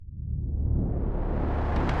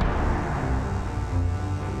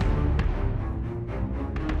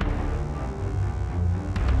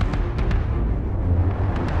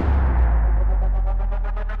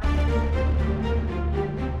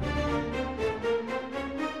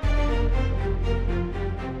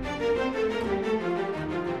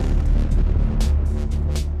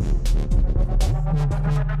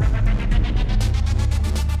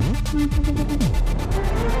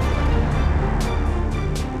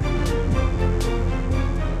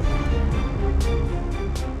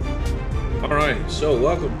right, so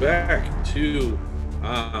welcome back to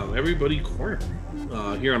Everybody Corner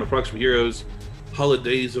here on Approximate Heroes,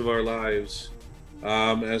 Holidays of Our Lives.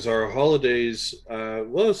 As our holidays,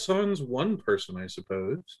 well, Sans one person, I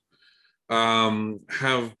suppose,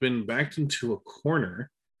 have been backed into a corner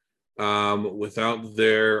without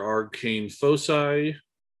their arcane foci,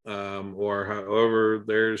 or however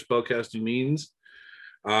their spellcasting means,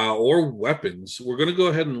 or weapons. We're going to go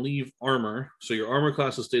ahead and leave armor, so your armor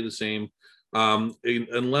class will stay the same,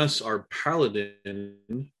 unless our paladin.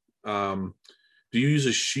 Do you use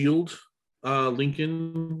a shield,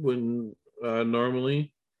 Lincoln, when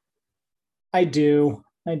normally? I do.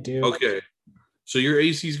 Okay, so your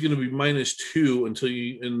AC is going to be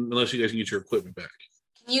 -2 unless you guys can get your equipment back.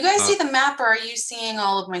 Can you guys see the map, or are you seeing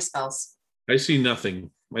all of my spells? I see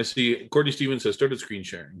nothing. I see Courtney Stevens has started screen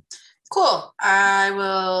sharing. Cool. I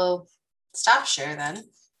will stop share then.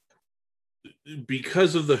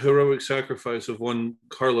 Because of the heroic sacrifice of one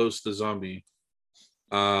Carlos the zombie,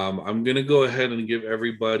 I'm going to go ahead and give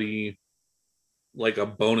everybody like a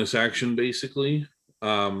bonus action, basically,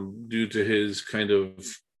 due to his kind of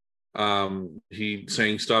he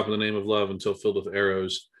saying stop in the name of love until filled with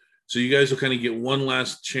arrows. So you guys will kind of get one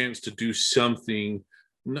last chance to do something,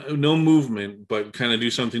 no movement, but kind of do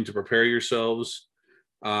something to prepare yourselves.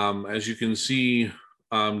 As you can see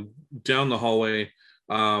down the hallway,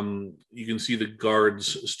 you can see the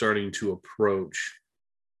guards starting to approach,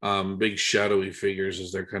 big shadowy figures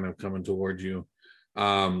as they're kind of coming toward you.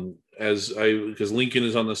 Because Lincoln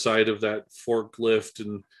is on the side of that forklift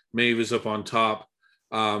and Maeve is up on top.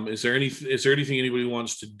 Is there anything anybody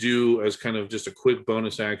wants to do as kind of just a quick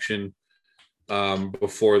bonus action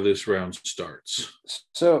before this round starts?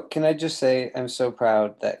 So can I just say I'm so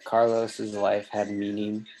proud that Carlos's life had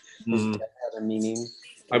meaning. His death had a meaning.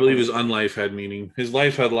 I believe his unlife had meaning. His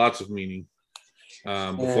life had lots of meaning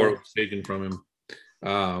before it was taken from him.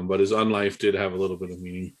 But his unlife did have a little bit of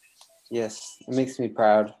meaning. Yes, it makes me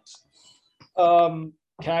proud. Can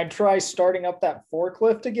I try starting up that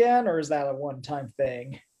forklift again, or is that a one-time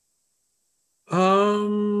thing?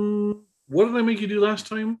 What did I make you do last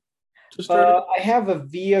time to start I have a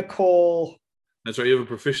vehicle. That's right. You have a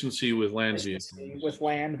proficiency with land vehicles. With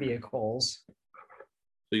land vehicles.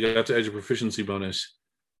 So you got to add your proficiency bonus.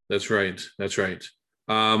 That's right.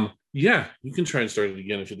 Yeah, you can try and start it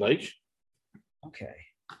again if you'd like. Okay.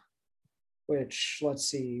 Which, let's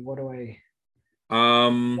see, what do I...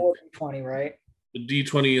 20, right? The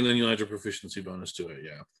D20, and then you'll add your proficiency bonus to it,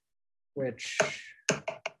 yeah. Which...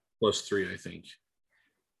 +3, I think.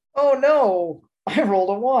 Oh, no! I rolled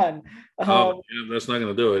a 1. Yeah, that's not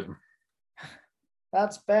going to do it.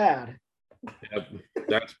 That's bad. Yep,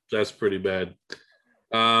 that's pretty bad.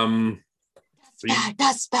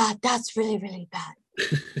 That's bad. That's really, really bad.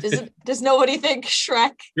 Does nobody think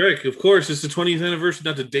Shrek? Shrek, of course. It's the 20th anniversary,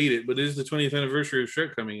 not to date it, but it is the 20th anniversary of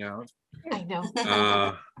Shrek coming out. I know.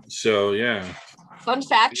 So, yeah. Fun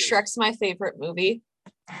fact, Shrek's my favorite movie.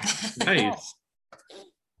 Nice.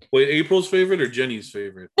 Wait, April's favorite or Jenny's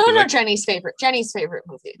favorite? No, Jenny's favorite. Jenny's favorite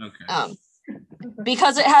movie. Okay.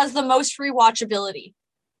 Because it has the most rewatchability.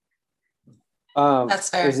 That's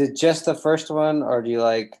fair. Is it just the first one, or do you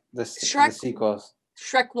like the sequels?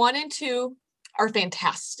 Shrek 1 and 2 are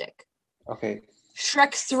fantastic. Okay.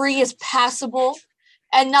 Shrek 3 is passable,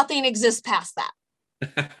 and nothing exists past that.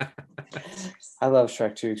 I love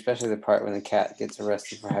Shrek 2, especially the part when the cat gets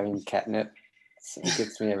arrested for having catnip. It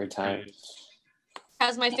gets me every time.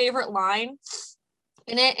 Has my favorite line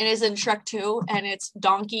in it, and is in Shrek 2, and it's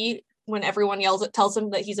Donkey when everyone tells him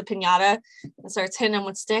that he's a piñata and starts hitting him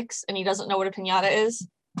with sticks, and he doesn't know what a piñata is.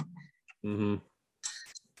 Mm-hmm.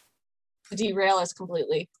 Derail us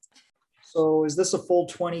completely. So is this a full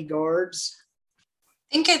 20 guards?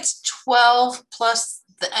 I think it's 12 plus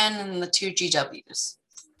the N and the 2 GWs.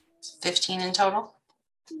 15 in total.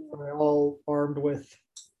 Are they all armed with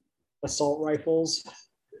assault rifles?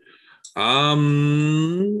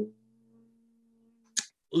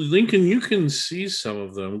 Lincoln, you can see some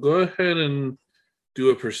of them. Go ahead and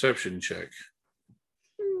do a perception check.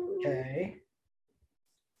 Okay.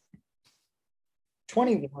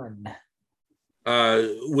 21.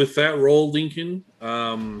 With that roll, Lincoln,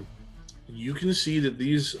 you can see that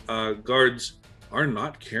these guards are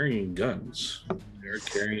not carrying guns. They're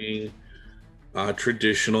carrying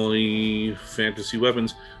traditionally fantasy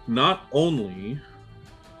weapons. Not only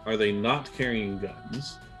are they not carrying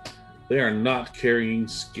guns, they are not carrying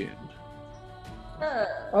skin.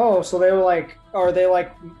 Oh, so are they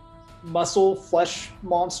like muscle flesh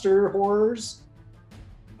monster horrors?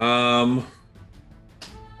 Or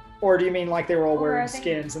do you mean like they were all wearing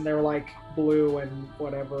skins and they were like blue and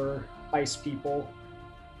whatever ice people?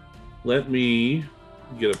 let me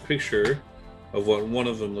get a picture of what one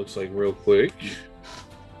of them looks like real quick.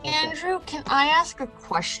 Andrew, can I ask a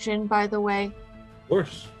question, by the way? Of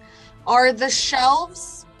course. Are the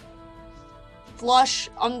shelves flush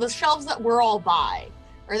on the shelves that we're all by?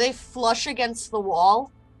 Are they flush against the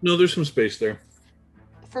wall? No, there's some space there.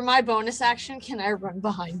 For my bonus action, can I run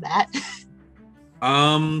behind that?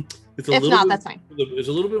 It's a If little not, bit, that's fine. It's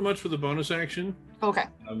a little bit much for the bonus action. Okay.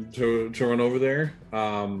 To run over there.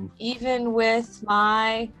 Even with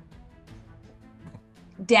my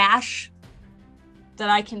dash that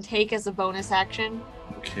I can take as a bonus action.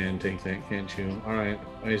 You can take that, can't you? All right.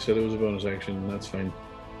 I said it was a bonus action. That's fine.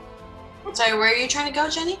 Sorry, where are you trying to go,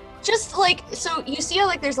 Jenny? Just like, so you see how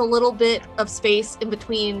like there's a little bit of space in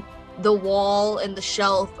between the wall and the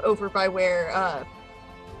shelf over by where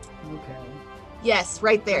Okay. yes,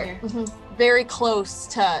 right there. Okay. Very close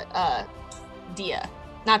to Dia.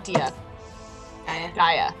 Not Dia.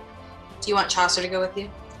 Gaia. Do you want Chaucer to go with you?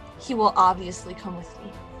 He will obviously come with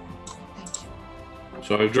me. Thank you.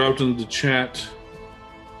 So I've dropped into the chat.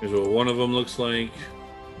 Here's what one of them looks like.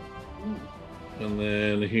 And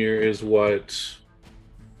then here is what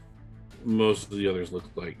most of the others look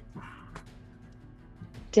like.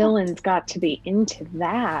 Dylan's got to be into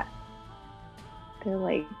that. They're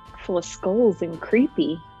like full of skulls and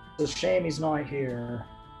creepy. It's a shame he's not here.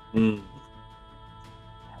 Mm.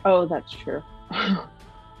 Oh, that's true.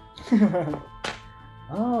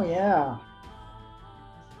 Oh yeah.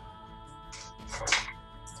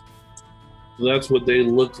 So that's what they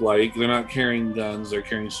look like. They're not carrying guns. They're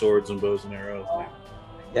carrying swords and bows and arrows.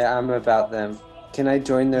 Yeah, I'm about them. Can I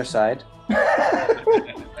join their side?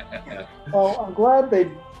 Well, I'm glad they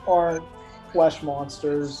aren't flesh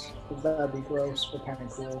monsters, because that'd be gross, but kind of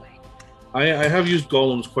cool. I have used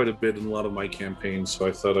golems quite a bit in a lot of my campaigns, so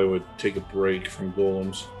I thought I would take a break from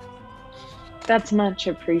golems. That's much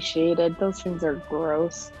appreciated. Those things are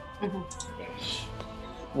gross.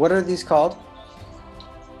 What are these called?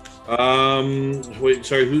 Wait,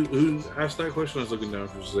 sorry, who asked that question? I was looking down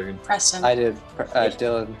for a second. Preston. I did.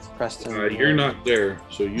 Dylan, Preston. You're not there,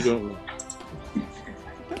 so you don't know.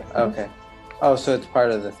 Okay. Oh, so it's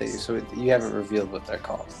part of the thing. So you haven't revealed what they're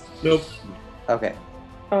called. Nope. Okay.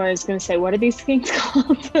 Oh, I was gonna say, what are these things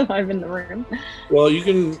called? I'm in the room. Well, you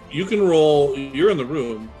can roll. You're in the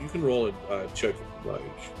room. You can roll a check if you like.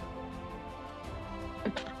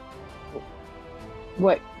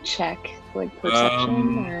 What check? Like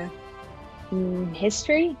perception or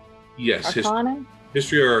history? Yes, Arcana?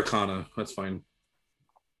 history or Arcana. That's fine.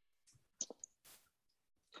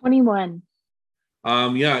 21.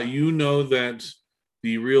 Yeah, you know that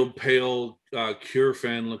the real pale Cure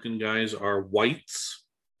fan looking guys are whites.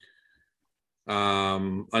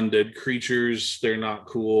 Undead creatures, they're not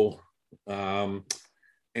cool. And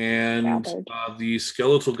Gathered. the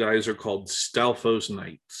skeletal guys are called Stalfos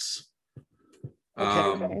Knights.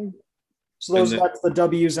 Okay. So those, and then- that's the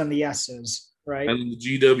W's and the S's, right? And the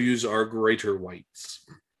GWs are greater whites.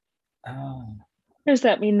 Oh. Does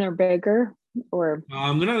that mean they're bigger? Or They're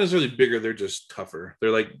not necessarily bigger, they're just tougher. They're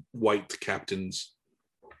like white captains.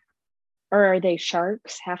 are they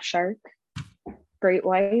sharks? Half shark? Great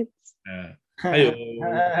whites?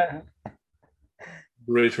 Hi-yo.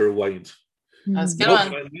 Greater white. That's a good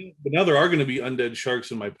Nope, one. but now there are going to be undead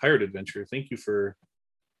sharks in my pirate adventure. Thank you for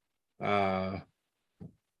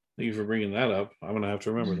bringing that up. I'm going to have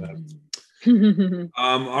to remember that.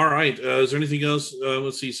 All right. Is there anything else?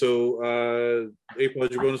 Let's see. So April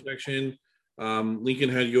had your bonus action. Lincoln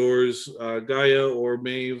had yours. Gaia or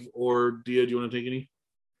Maeve or Dia, do you want to take any?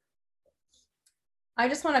 I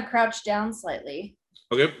just want to crouch down slightly,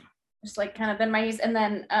 Okay. just like kind of bend my knees, and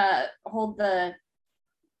then hold the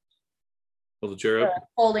Hold the chair up.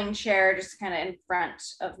 folding chair just kind of in front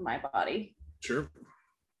of my body. Sure.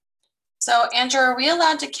 So, Andrew, are we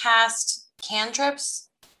allowed to cast cantrips?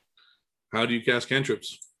 How do you cast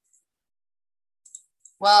cantrips?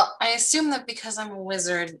 Well, I assume that because I'm a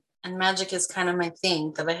wizard and magic is kind of my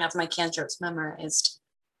thing, that I have my cantrips memorized.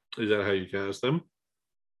 Is that how you cast them?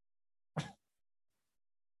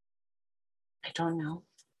 I don't know.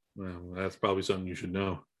 Well, that's probably something you should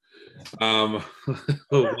know. While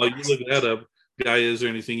you look that up, Gaia, is there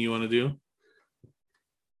anything you want to do?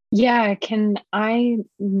 Yeah, can I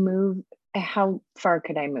move? How far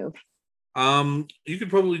could I move? You could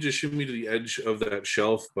probably just shoot me to the edge of that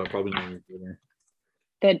shelf, but probably not any further.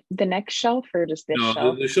 The next shelf or just this No,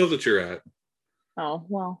 shelf? the shelf that you're at. Oh,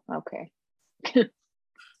 well, okay.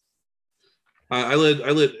 I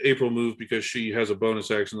let April move because she has a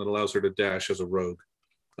bonus action that allows her to dash as a rogue.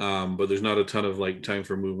 But there's not a ton of like time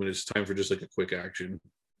for movement. It's time for just like a quick action.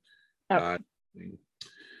 Oh. Then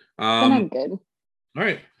Then I'm good. All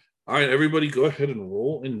right. All right, everybody, go ahead and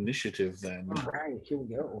roll initiative then. All right, here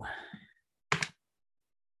we go.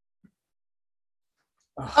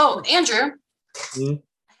 Oh, Andrew, Hmm?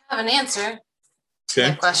 I have an answer to Okay.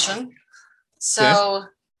 that question. So,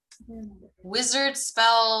 wizard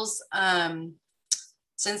spells,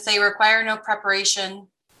 since they require no preparation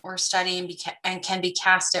or study and can be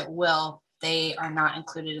cast at will, they are not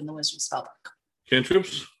included in the wizard spellbook.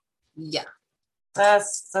 Cantrips? Yeah,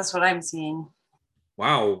 that's what I'm seeing.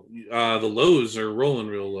 Wow, the lows are rolling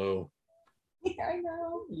real low. Yeah, I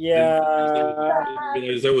know. Yeah, I didn't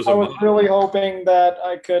realize that was I a was mod. really hoping that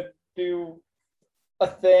I could do a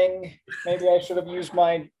thing. Maybe I should have used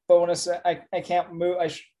my bonus. I can't move.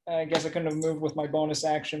 I guess I couldn't have moved with my bonus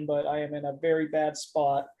action, but I am in a very bad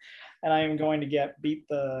spot, and I am going to get beat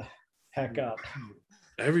the heck up.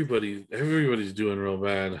 Everybody's doing real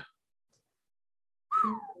bad.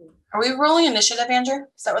 Are we rolling initiative, Andrew?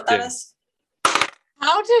 Is that what that Yeah. is?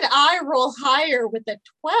 How did I roll higher with a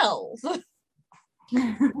 12?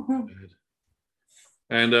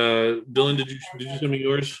 And Dylan, did you send me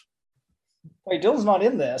yours? Wait, Dylan's not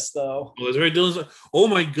in this though. Oh, that's right. Dylan's. Oh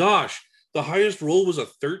my gosh, the highest roll was a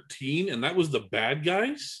 13, and that was the bad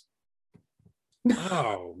guys.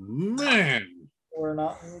 Oh man. We're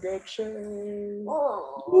not in good shape.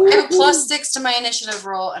 I have a +6 to my initiative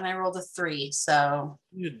roll, and I rolled a 3. So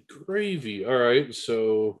Good gravy. All right,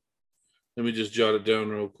 so let me just jot it down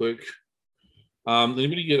real quick.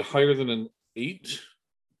 Anybody get higher than an 8?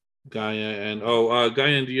 Gaia and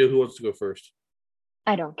Gaia and Dia, who wants to go first?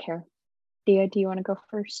 I don't care. Dia, do you want to go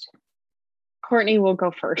first? Courtney will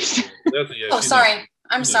go first. oh, sorry.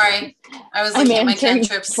 I'm sorry. I was I'm looking at my answering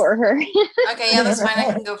cantrips. for her. Okay, yeah, that's fine.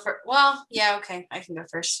 I can go first. Well, yeah, okay. I can go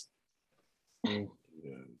first.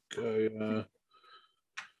 Gaia.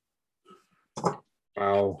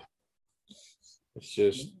 Wow. It's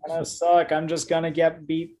just Gonna suck. I'm just gonna get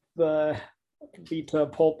beat to a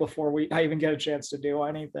pulp before I even get a chance to do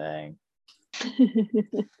anything.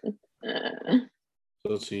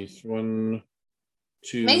 let's see. 1,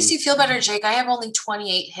 2. Makes you feel better, Jake. I have only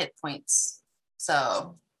 28 hit points.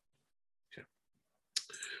 So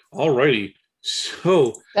Alrighty.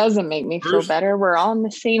 So Doesn't make me feel First- better. We're all on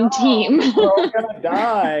the same team. We're all gonna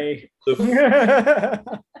die.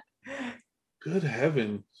 good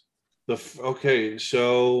heaven. Okay,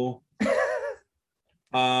 so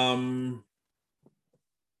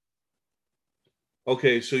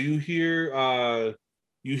okay, so you hear a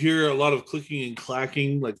lot of clicking and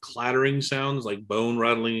clacking, like clattering sounds, like bone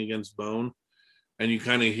rattling against bone, and you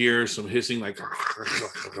kind of hear some hissing, like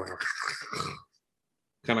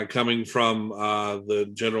kind of coming from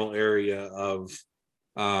the general area of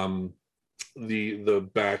the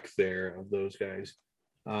back there of those guys.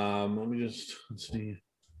 Let me just let's see.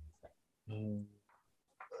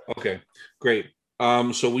 Okay, great.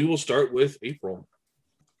 So we will start with April.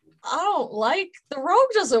 I don't like the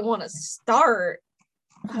rogue doesn't want to start.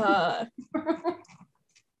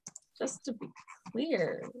 Just to be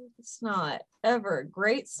clear, it's not ever a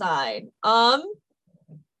great sign.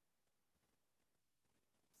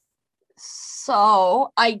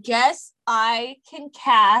 So I guess I can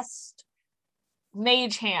cast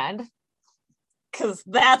Mage Hand because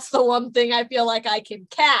that's the one thing I feel like I can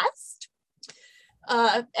cast.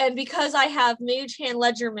 And because I have Mage Hand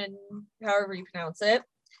Ledgerman, however you pronounce it,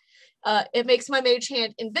 it makes my Mage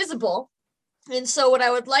Hand invisible. And so what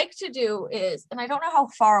I would like to do is, and I don't know how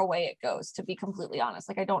far away it goes, to be completely honest.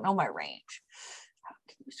 Like I don't know my range. How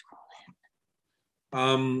can you scroll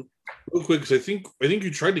in? Real quick, because I think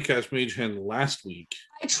you tried to cast Mage Hand last week.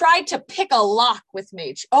 I tried to pick a lock with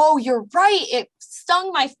Mage. Oh, you're right. It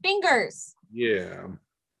stung my fingers. Yeah.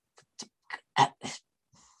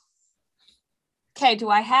 Okay, do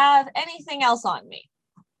I have anything else on me?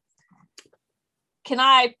 Can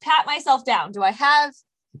I pat myself down? Do I have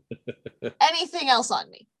anything else on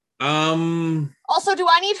me? Also, do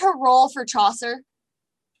I need her roll for Chaucer?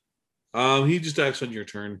 He just acts on your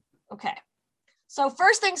turn. Okay. So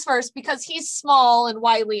first things first, because he's small and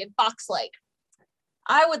wily and fox-like,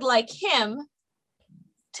 I would like him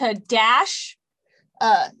to dash,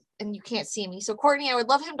 and you can't see me. So Courtney, I would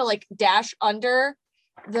love him to like dash under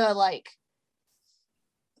the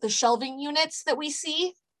shelving units that we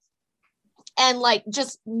see and like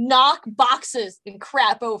just knock boxes and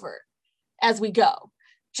crap over as we go.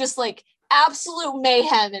 Just like absolute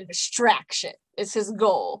mayhem and distraction is his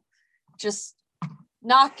goal. Just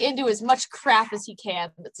knock into as much crap as he can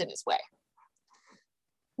that's in his way.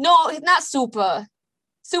 No, not super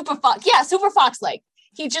fox. Yeah, super fox like.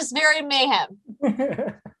 He's just very mayhem.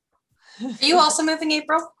 are you also moving,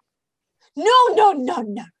 April? No.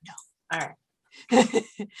 All right.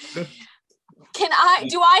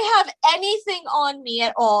 Do I have anything on me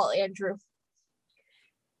at all, Andrew?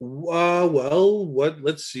 Well, what?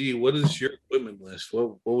 Let's see. What is your equipment list?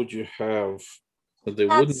 What would you have that they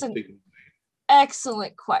That's wouldn't an take?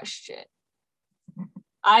 excellent question.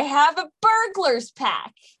 I have a burglar's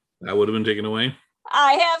pack. That would have been taken away.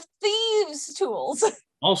 I have thieves' tools.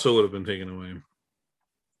 Also would have been taken away.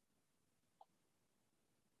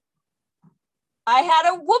 I had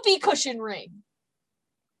a whoopee cushion ring.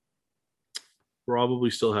 Probably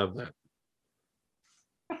still have that.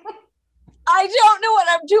 I don't know what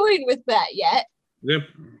I'm doing with that yet. Yep.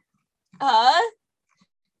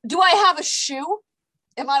 Do I have a shoe?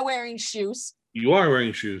 Am I wearing shoes? You are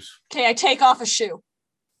wearing shoes. Okay, I take off a shoe.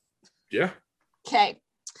 Yeah. Okay.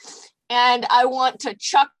 And I want to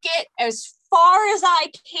chuck it as far as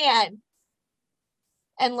I can.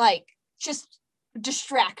 And like just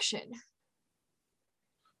distraction.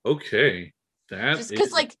 Okay. That Just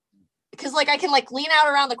because like I can like lean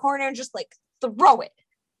out around the corner and just like throw it.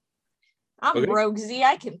 I'm Okay. Roguesy.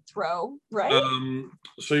 I can throw, right?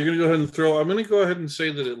 So you're gonna go ahead and throw. I'm gonna go ahead and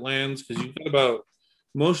say that it lands because you've got about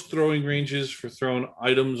most throwing ranges for thrown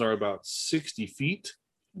items are about 60 feet.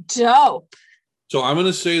 Dope. So I'm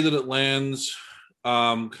gonna say that it lands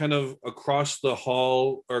kind of across the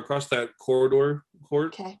hall or across that corridor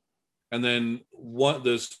court, Okay. and then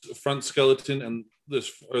this front skeleton and this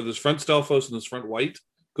front Stalfos and this front white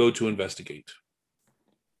go to investigate.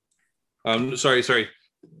 Sorry,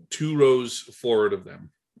 2 rows forward of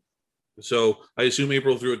them. So I assume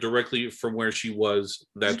April threw it directly from where she was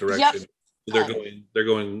that direction. Yep. So they're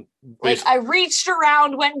going Like I reached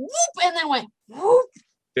around, went whoop, and then went whoop.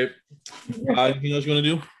 Okay. Anything else you want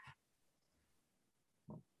to do?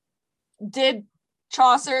 Did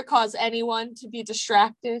Chaucer cause anyone to be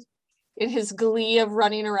distracted in his glee of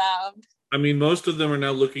running around? I mean, most of them are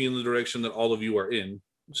now looking in the direction that all of you are in.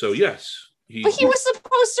 So yes. But he was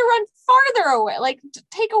supposed to run farther away, like to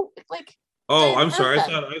take a like. Oh, I'm divert sorry.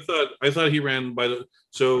 them. I thought he ran by the.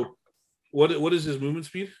 So, what is his movement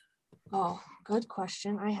speed? Oh, good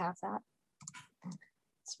question. I have that.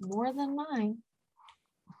 It's more than mine.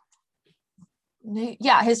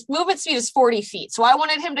 Yeah, his movement speed is 40 feet. So I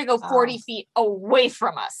wanted him to go 40 feet away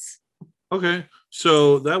from us. Okay,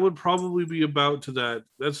 so that would probably be about to that.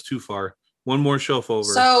 That's too far. One more shelf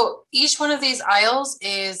over. So each one of these aisles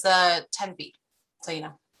is 10 feet. So you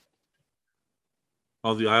know.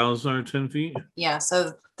 All the aisles are 10 feet. Yeah.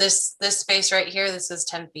 So this space right here, this is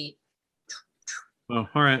 10 feet. Oh,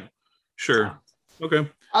 all right. Sure. Okay.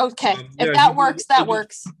 Okay. Yeah, If that works, that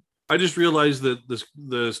works. I just realized that the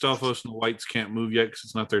Stalfos and the Whites can't move yet because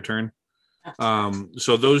it's not their turn.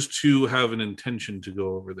 So those 2 have an intention to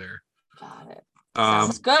go over there. Got it.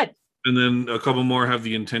 Sounds good. And then a couple more have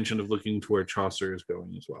the intention of looking to where Chaucer is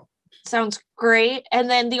going as well. Sounds great. And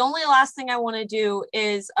then the only last thing I want to do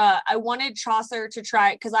is I wanted Chaucer to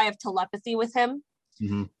try, because I have telepathy with him,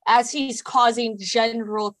 as he's causing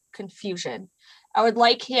general confusion. I would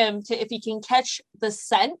like him to, if he can catch the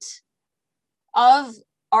scent of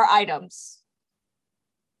our items,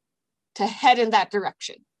 to head in that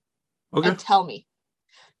direction. Okay. And tell me.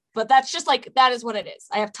 But that's just like, that is what it is.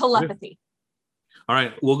 I have telepathy. All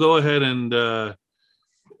right. We'll go ahead and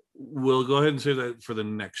say that for the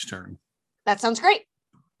next turn. That sounds great.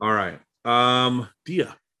 All right.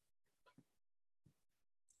 Dia.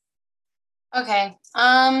 Okay.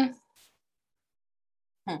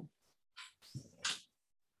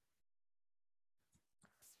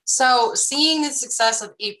 So seeing the success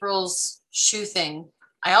of April's shoe thing,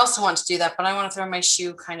 I also want to do that, but I want to throw my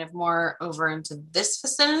shoe kind of more over into this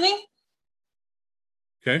vicinity.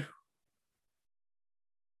 Okay.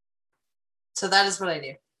 So that is what I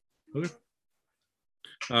do. Okay.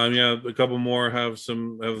 Yeah, a couple more have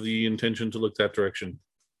the intention to look that direction.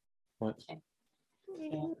 What? Okay.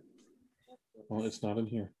 Well, it's not in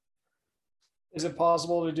here. Is it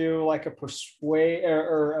possible to do like a persuade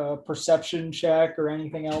or a perception check or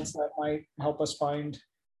anything else that might help us find?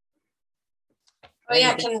 Oh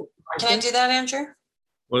yeah, can I do that, Andrew?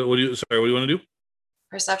 What do you want to do?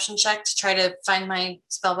 Perception check to try to find my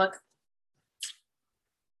spell book.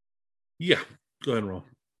 Yeah, go ahead and roll.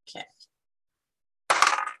 Okay.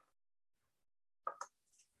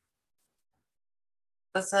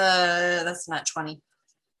 That's not 20.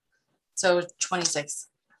 So 26.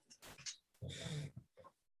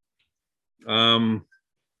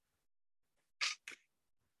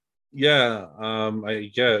 Yeah,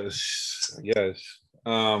 I guess.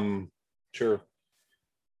 Sure.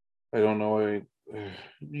 I don't know.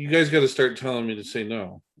 You guys got to start telling me to say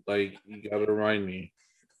no. Like, you got to remind me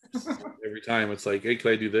every time. It's like, hey,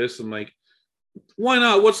 can I do this? I'm like, why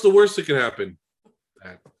not? What's the worst that could happen?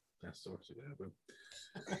 That that's what's gonna happen.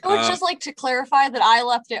 I would just like to clarify that I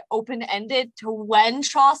left it open-ended to when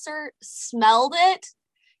Chaucer smelled it,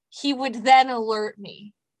 he would then alert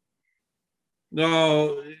me.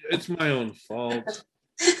 No, it's my own fault.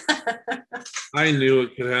 I knew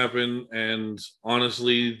it could happen, and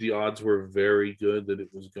honestly, the odds were very good that it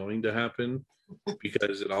was going to happen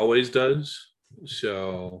because it always does.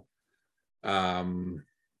 So,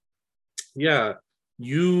 yeah,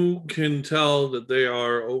 you can tell that they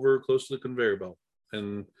are over close to the conveyor belt,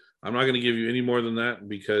 and I'm not going to give you any more than that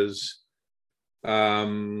because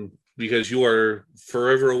you are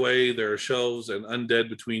forever away. There are shelves and undead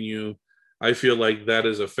between you. I feel like that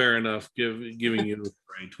is a fair enough giving you a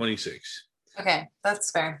 26. Okay,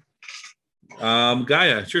 that's fair.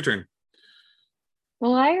 Gaia, it's your turn.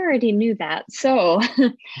 Well, I already knew that. So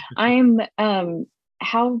I'm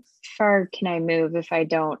how far can I move if I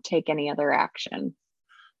don't take any other action?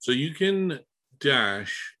 So you can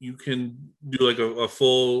dash. You can do like a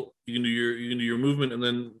full. You can do your movement and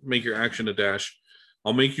then make your action a dash.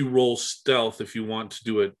 I'll make you roll stealth if you want to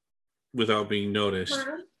do it without being noticed,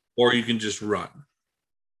 or you can just run.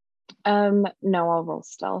 No, I'll roll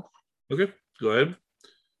stealth. Okay, go ahead.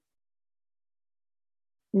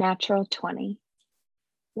 Natural 20.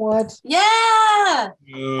 What? Yeah.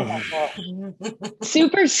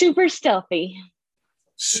 Super, super stealthy.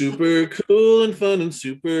 Super cool and fun and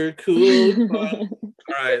super cool and fun. All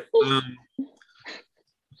right.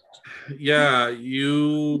 Yeah,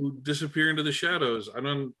 you disappear into the shadows. I'm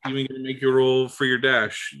not even going to make you roll for your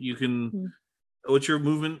dash. You can. What's your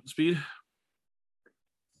movement speed?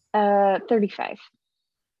 35.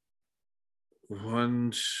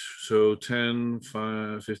 10,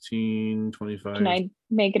 5, 15, 25. Can I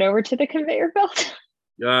make it over to the conveyor belt?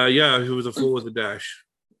 Yeah, it was a full with a dash.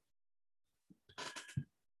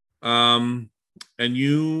 And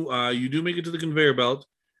you do make it to the conveyor belt,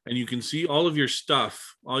 and you can see all of your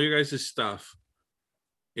stuff, all your guys' stuff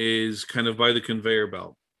is kind of by the conveyor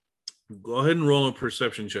belt. Go ahead and roll a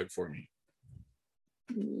perception check for me.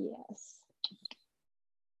 Yes.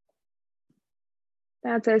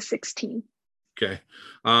 That's a 16. Okay.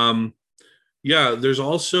 Yeah, there's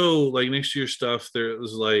also like next to your stuff,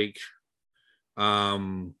 there's like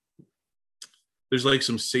some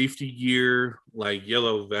safety gear, like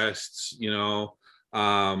yellow vests,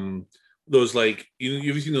 those like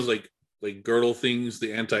you've seen those like girdle things,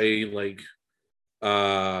 the anti like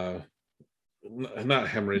not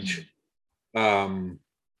hemorrhage, hernia,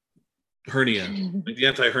 like the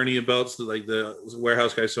anti-hernia belts that like the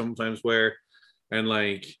warehouse guys sometimes wear, and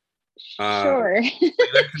like Sure. like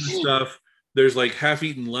that kind of stuff. There's like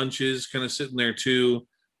half-eaten lunches kind of sitting there too.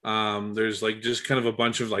 There's like just kind of a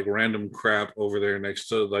bunch of like random crap over there next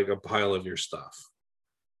to like a pile of your stuff.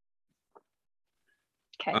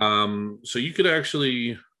 Okay. So you could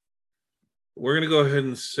actually, we're going to go ahead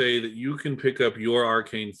and say that you can pick up your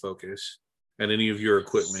arcane focus and any of your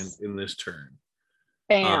equipment in this turn.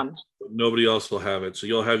 Bam. Nobody else will have it, so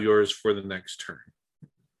you'll have yours for the next turn.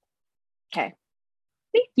 Okay.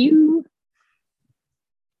 Thank you.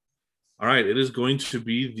 All right, it is going to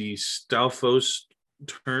be the Stalfos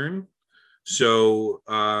turn. So,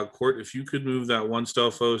 Court, if you could move that one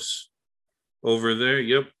Stalfos over there,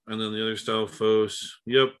 yep, and then the other Stalfos,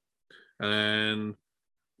 yep, and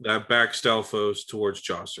that back Stalfos towards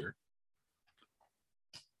Chaucer.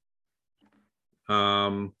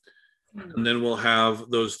 And then we'll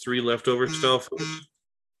have those three leftover Stalfos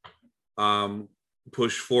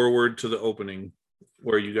push forward to the opening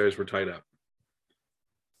where you guys were tied up.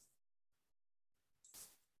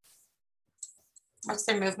 What's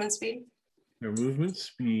their movement speed? Their movement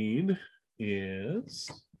speed is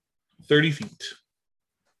 30 feet.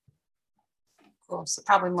 Cool. So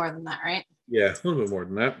probably more than that, right? Yeah, a little bit more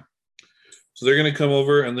than that. So they're going to come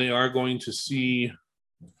over and they are going to see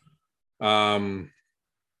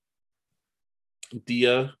Dia.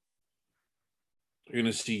 They're going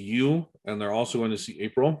to see you, and they're also going to see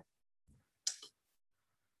April.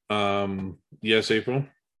 Yes, April.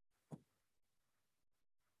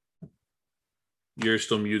 You're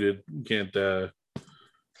still muted. You can't. I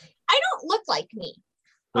don't look like me.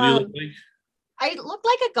 What do you look like? I look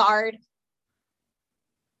like a guard.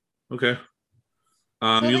 Okay.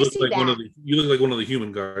 So you they look see like that. you look like one of the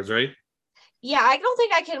human guards, right? Yeah, I don't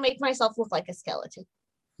think I can make myself look like a skeleton.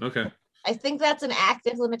 Okay. I think that's an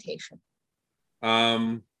active limitation.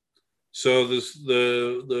 So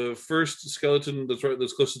the first skeleton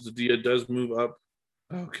that's closest to Dia does move up.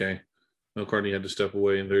 Okay. No, Courtney had to step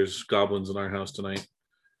away, and there's goblins in our house tonight.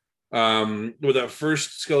 But that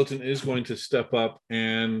first skeleton is going to step up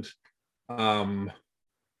and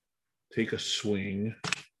take a swing.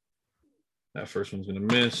 That first one's going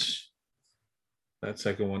to miss. That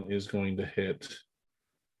second one is going to hit.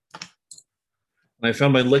 And I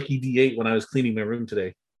found my lucky D8 when I was cleaning my room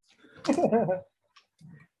today.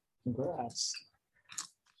 Congrats.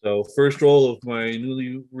 So first roll of my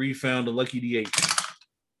newly refound lucky D8.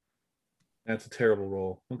 That's a terrible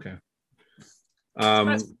roll. Okay.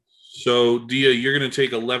 So Dia, you're going to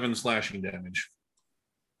take 11 slashing damage.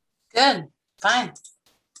 Good. Fine.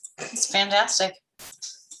 It's fantastic.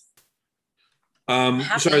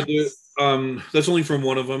 Sorry, that's only from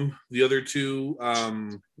one of them. The other two,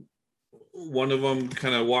 one of them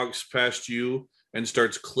kind of walks past you and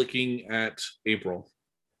starts clicking at April.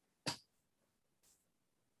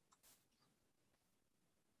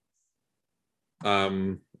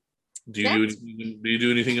 Do you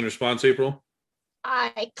do anything in response, April?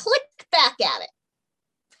 I click back at it.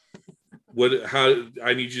 What? How?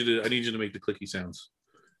 I need you to make the clicky sounds.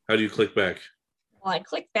 How do you click back? Well, I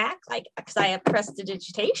click back like because I have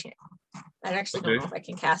prestidigitation. I actually don't know if I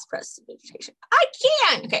can cast prestidigitation. I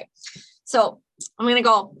can. Okay, so I'm gonna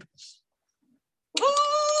go.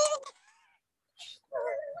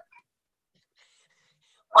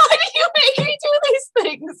 Why do you make me do these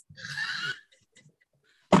things?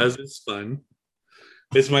 Because it's fun.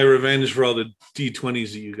 It's my revenge for all the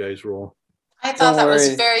D20s that you guys roll. I thought that was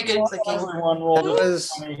worry. very good clicking. Everyone rolled That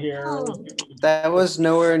was- 20 here. That was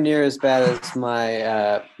nowhere near as bad as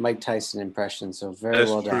my Mike Tyson impression. So very That's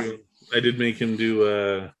well true. done. I did make him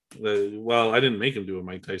do well, I didn't make him do a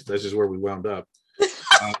Mike Tyson. That's just where we wound up.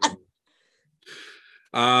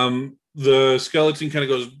 The skeleton kind of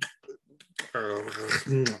goes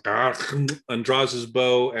and draws his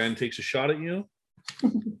bow and takes a shot at you.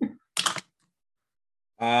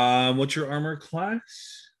 What's your armor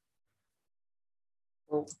class?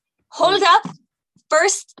 Hold up.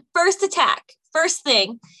 First attack. First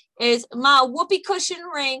thing is my whoopee cushion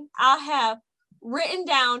ring. I have written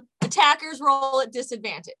down attackers roll at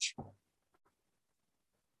disadvantage.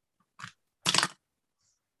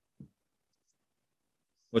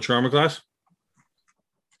 What's your armor class?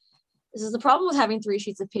 This is the problem with having 3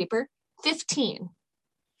 sheets of paper. 15.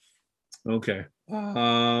 Okay.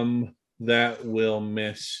 That will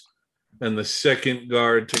miss. And the second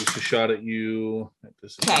guard takes a shot at you at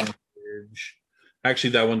disadvantage.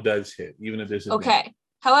 Actually, that one does hit, even at disadvantage. Okay.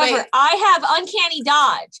 However, Wait. I have uncanny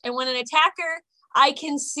dodge, and when an attacker I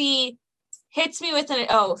can see hits me with an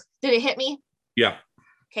did it hit me? Yeah.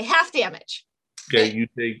 Okay, half damage. Okay, you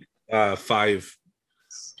take 5.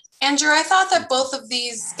 Andrew, I thought that both of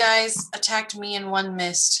these guys attacked me and one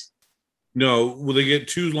missed. No, well, they get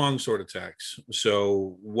 2 longsword attacks.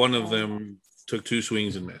 So one of them took 2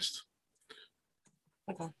 swings and missed.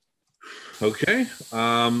 Okay. Okay.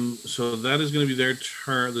 So that is going to be their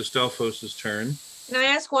turn, the Stelphos' turn. Can I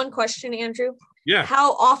ask one question, Andrew? Yeah.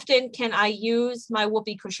 How often can I use my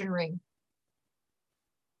whoopee cushion ring?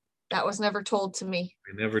 That was never told to me.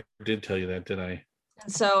 I never did tell you that, did I?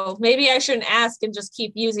 And so maybe I shouldn't ask and just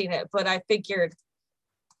keep using it, but I figured.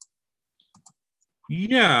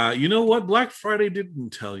 Yeah. You know what? Black Friday didn't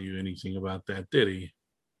tell you anything about that, did he?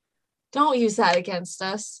 Don't use that against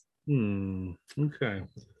us. Okay.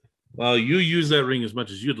 Well, you use that ring as much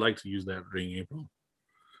as you'd like to use that ring, April.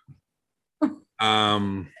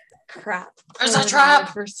 Crap. There's a Player trap.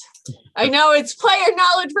 knowledge versus- I know it's player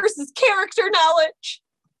knowledge versus character knowledge.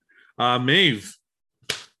 Maeve.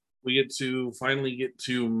 We finally get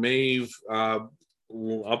to Maeve up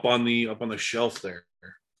on the shelf there.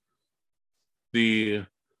 The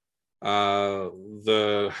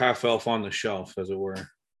half elf on the shelf, as it were.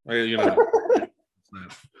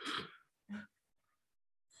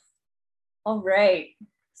 All right.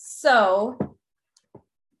 So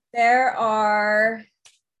there are,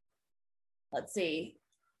 let's see,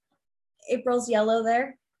 April's yellow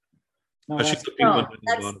there. No, She's that's- the pink one Oh, at the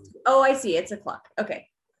that's, bottom. oh, I see. It's a clock. Okay.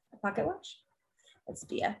 A pocket watch. That's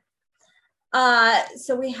Dia.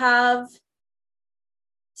 So we have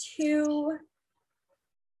 2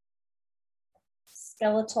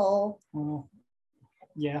 skeletal,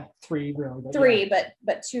 yeah, 3 really. But 3, yeah.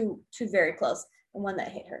 but two very close, and one that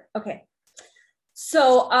hit her. Okay.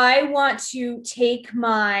 So I want to take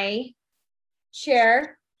my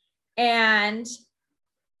chair and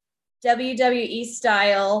WWE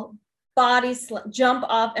style jump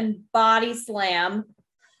off and body slam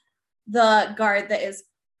the guard that is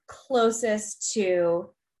closest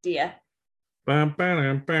to Dia. Bam,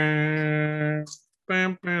 bam, bam,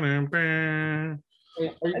 bam, bam, bam.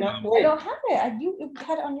 Wait, are you not, I wait, don't have it. You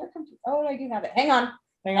had it on your computer. Oh, I do have it. Hang on.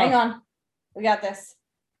 hang Hang on. on. We got this.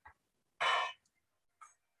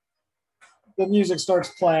 The music starts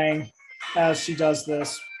playing as she does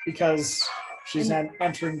this because She's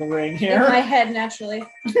entering the ring In my here. head, naturally.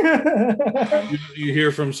 You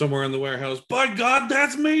hear from somewhere in the warehouse, by God,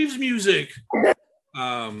 that's Maeve's music.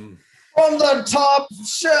 From the top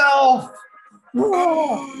shelf.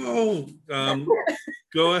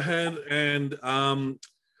 Go ahead and I'm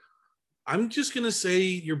just gonna say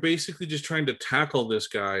you're basically just trying to tackle this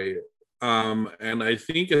guy. And I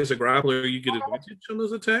think as a grappler, you get advantage on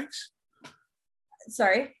those attacks.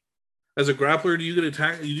 Sorry. As a grappler, do you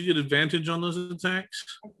get advantage on those attacks?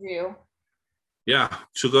 I do. Yeah.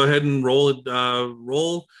 So go ahead and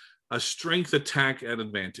roll a strength attack at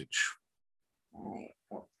advantage. All right.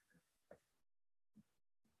 Oh,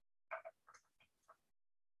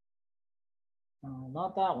 Oh,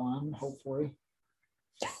 not that one, hopefully.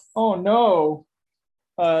 Oh no.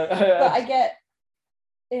 but I get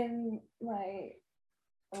in my.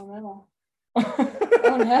 Oh no.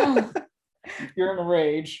 Oh no. You're in a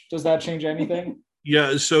rage. Does that change anything?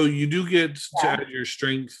 Yeah. So you do get to Yeah. add your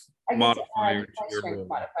strength I get to modifier add to my your strength roll.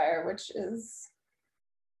 modifier, which is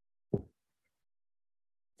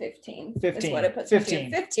 15. Is 15. what it puts me to.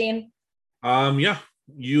 15. 15. Yeah,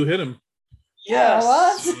 you hit him. Yes.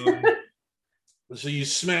 Oh, So you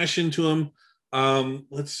smash into him.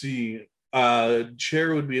 Let's see.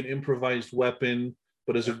 Chair would be an improvised weapon,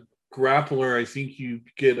 but as a grappler, I think you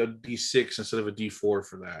get a D6 instead of a D4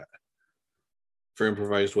 for that. For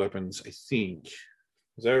improvised weapons, I think.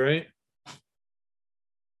 Is that right?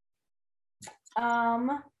 Or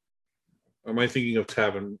am I thinking of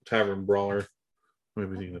Tavern Brawler?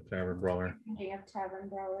 Maybe thinking of Tavern Brawler. Thinking of Tavern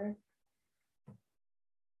Brawler.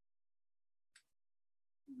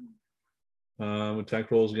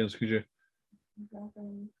 Attack rolls against creature.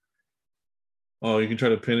 Oh, you can try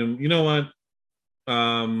to pin him. You know what?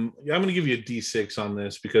 I'm going to give you a D6 on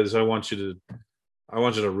this because I want you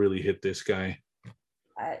to really hit this guy.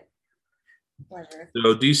 Pleasure.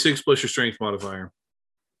 So D6 plus your strength modifier.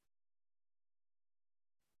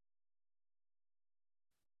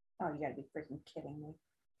 Oh, you gotta be freaking kidding me.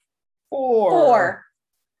 4. 4.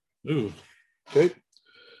 Ooh, okay.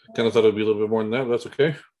 Kind of thought it'd be a little bit more than that, but that's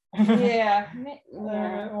okay. Yeah.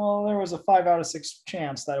 Well, there was a 5 out of 6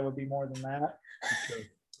 chance that it would be more than that. Okay.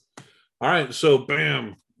 All right, so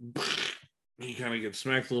bam, he kind of gets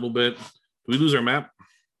smacked a little bit. Do we lose our map?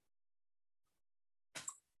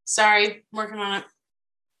 Sorry, working on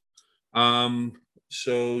it.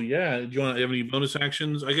 So yeah, do you want to have any bonus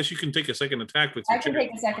actions? I guess you can take a second attack with I your can chair.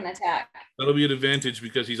 take a second attack. That'll be an advantage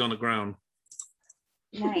because he's on the ground.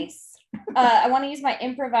 Nice. I want to use my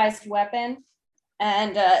improvised weapon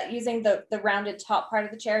and using the rounded top part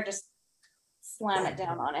of the chair, just slam it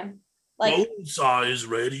down on him. Like Bone saw is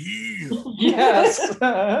ready. Yes.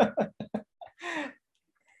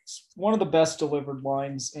 It's one of the best delivered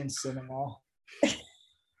lines in cinema.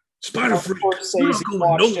 Spider Of Freak, course, you're Stacey not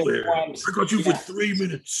going watched it nowhere. once. I got you for Yeah. 3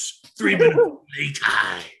 minutes. 3 minutes later.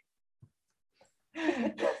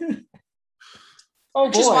 Oh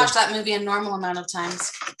I just boy. watched that movie a normal amount of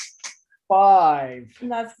times. 5.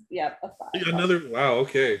 that's a 5. Another. Wow.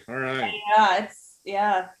 Okay. All right. Yeah, it's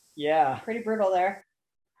Yeah. pretty brutal there.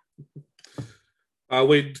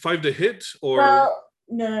 Wait, 5 to hit or Well,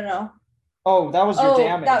 no. Oh, that was your Oh,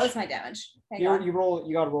 damage. that was my damage. Hang on. You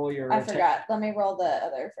got to roll your. I attack. forgot. Let me roll the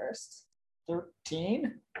other first.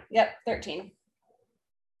 13. Yep, 13.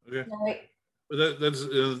 okay? No, wait, That's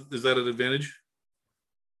is that an advantage?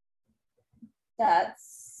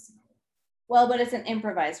 that's but it's an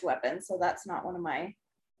improvised weapon, so that's not one of my.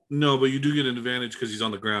 No, but you do get an advantage because he's on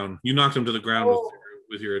the ground. You knocked him to the ground Oh.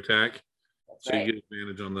 with your attack, That's so right. you get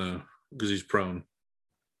advantage on the because he's prone.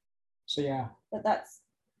 So yeah. But that's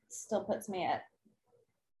still puts me at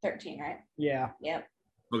 13, right? Yeah. Yep.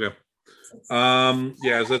 Okay. So it's-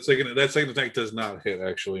 Yeah, so that second attack does not hit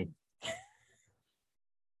actually.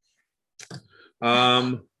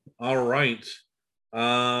 All right.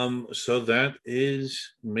 So that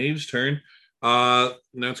is Maeve's turn. Now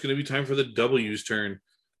it's gonna be time for the W's turn.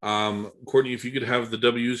 Courtney, if you could have the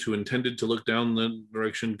W's who intended to look down the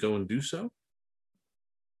direction go and do so.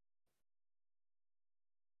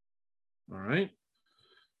 All right.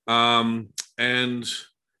 And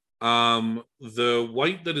the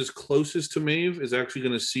white that is closest to Maeve is actually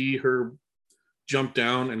going to see her jump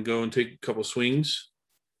down and go and take a couple swings.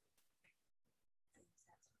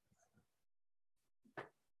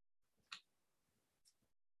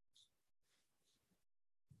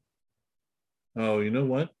 Oh, you know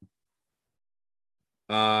what?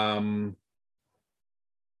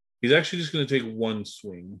 He's actually just going to take one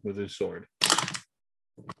swing with his sword.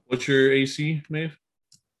 What's your AC, Maeve?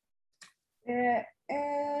 It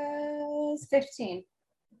is 15.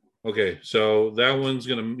 Okay, so that one's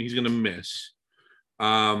he's gonna miss.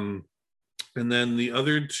 And then the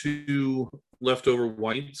other two leftover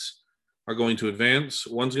whites are going to advance.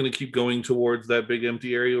 One's going to keep going towards that big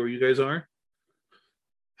empty area where you guys are.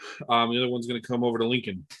 The other one's going to come over to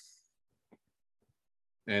Lincoln.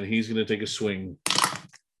 And he's going to take a swing.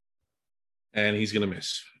 And he's going to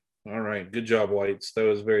miss. All right. Good job, whites. That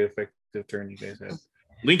was a very effective turn you guys had.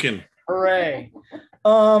 Lincoln. Hooray.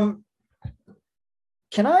 Can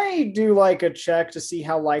I do like a check to see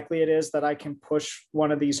how likely it is that I can push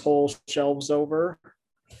one of these whole shelves over?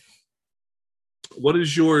 What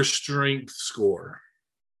is your strength score?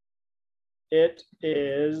 It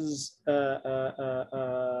is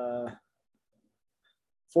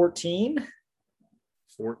 14.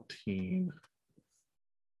 14.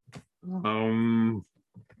 I'm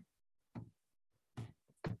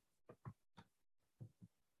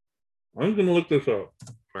going to look this up.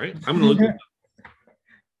 All right. I'm going to look this up.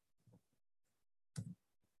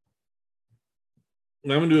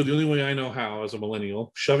 And I'm going to do it the only way I know how as a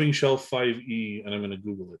millennial. Shoving shelf 5E, and I'm going to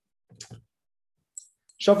Google it.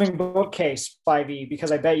 Shoving bookcase 5E,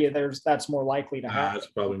 because I bet you that's more likely to happen.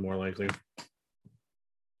 That's probably more likely.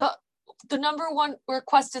 The number one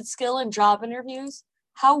requested skill in job interviews.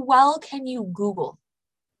 How well can you Google?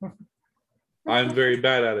 I'm very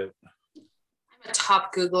bad at it. I'm a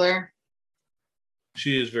top Googler.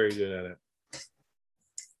 She is very good at it.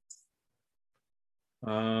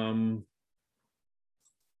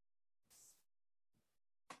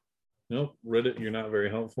 Nope, Reddit, you're not very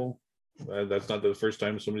helpful. That's not the first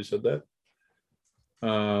time somebody said that.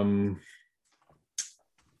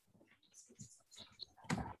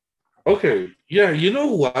 Okay, yeah, you know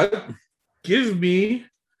what? Give me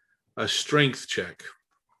a strength check.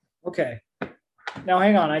 Okay. Now,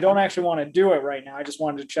 hang on. I don't actually want to do it right now. I just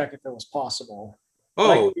wanted to check if it was possible.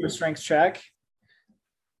 Oh, do a strength check.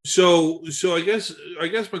 so I guess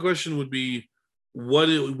my question would be, what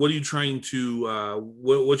are you trying to?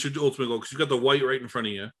 What's your ultimate goal? Because you've got the white right in front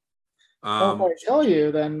of you. Well, if I tell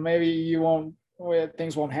you, then maybe you won't.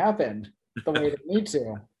 Things won't happen the way they need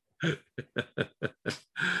to.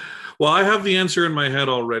 Well, I have the answer in my head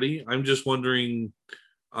already. I'm just wondering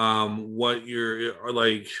what you're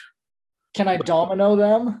like. Can I domino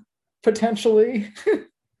them potentially?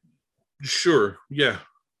 Sure. Yeah.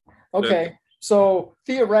 Okay. So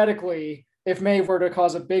theoretically, if Maeve were to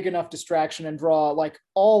cause a big enough distraction and draw like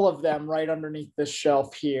all of them right underneath this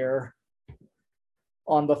shelf here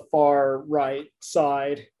on the far right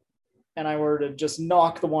side, and I were to just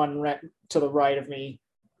knock the one to the right of me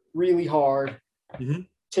really hard,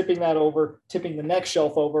 tipping that over, tipping the next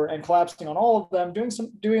shelf over, and collapsing on all of them,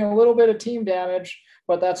 doing a little bit of team damage,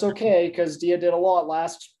 but that's okay because Dia did a lot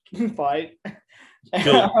last fight.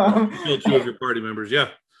 Killed two of your party members. Yeah,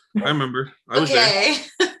 I remember. I was there.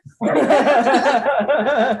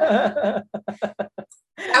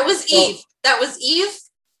 That was Eve. That was Eve.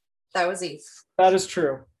 That was Eve. That is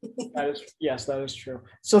true. That is true.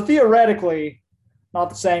 So theoretically,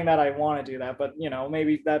 not saying that I want to do that, but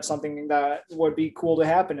maybe that's something that would be cool to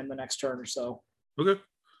happen in the next turn or so. Okay.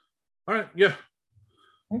 All right. Yeah.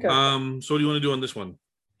 Okay. So what do you want to do on this one?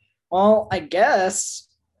 Well, I guess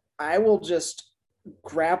I will just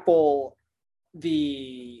grapple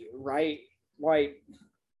the right. Okay.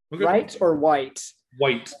 Right or white?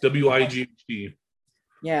 White. WIGHT.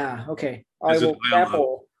 Yeah. Okay. I will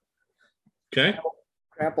grapple. Okay.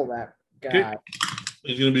 Grapple that guy. Okay.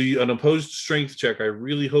 It's going to be an opposed strength check. I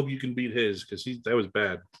really hope you can beat his because that was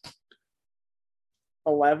bad.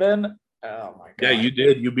 11. Oh my god. Yeah, you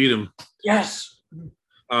did. You beat him. Yes.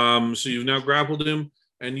 So you've now grappled him,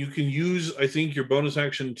 and you can use, I think, your bonus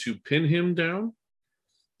action to pin him down.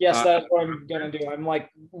 Yes, that's what I'm gonna do. I'm like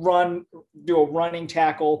do a running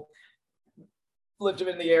tackle, lift him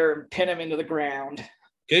in the air, and pin him into the ground.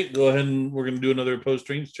 Okay, go ahead and we're gonna do another opposed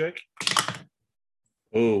strength check.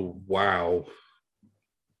 Oh wow.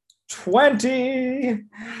 20.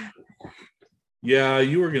 Yeah,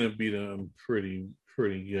 you were gonna beat him pretty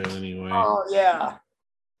good anyway. Oh yeah.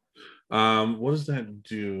 What does that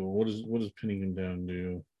do? What does pinning him down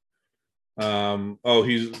do?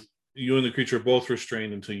 You and the creature are both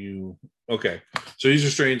restrained until you. Okay, so he's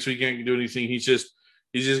restrained, so he can't do anything. He's just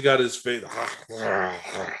got his face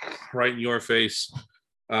right in your face.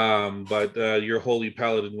 But your holy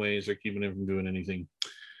paladin ways are keeping him from doing anything.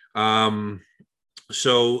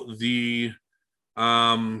 So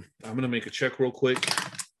I'm gonna make a check real quick.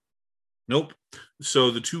 Nope.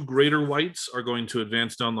 So the two greater whites are going to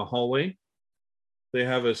advance down the hallway. They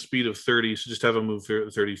have a speed of 30, so just have them move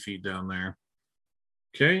 30 feet down there.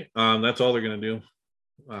 Okay, that's all they're going to do.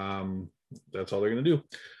 That's all they're going to do.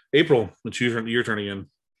 April, it's your turn again.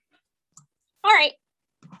 All right.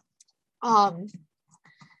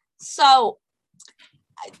 So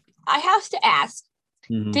I have to ask,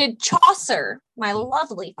 Mhm. did Chaucer, my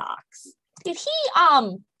lovely fox, did he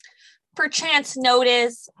perchance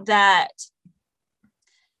notice that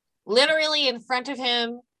literally in front of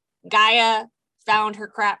him, Gaia found her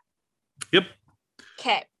crap? Yep.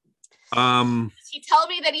 Okay. Um. Does he tell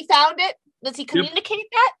me that he found it? Does he communicate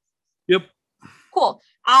that? Yep. Cool.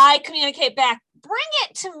 I communicate back. Bring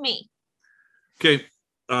it to me. Okay.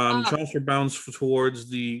 Chaucer bounced towards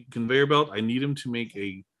the conveyor belt. I need him to make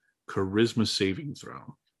a charisma saving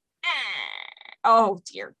throw. Oh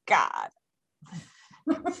dear God.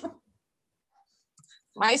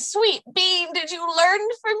 My sweet bean, did you learn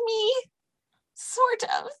from me? Sort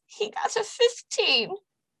of. He got a 15.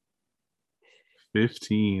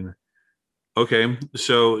 15. Okay,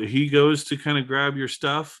 so he goes to kind of grab your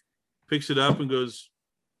stuff, picks it up, and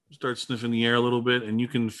starts sniffing the air a little bit, and you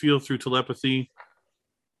can feel through telepathy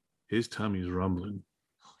his tummy's rumbling.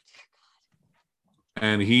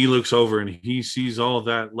 And he looks over and he sees all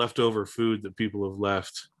that leftover food that people have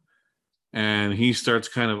left, and he starts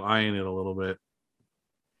kind of eyeing it a little bit.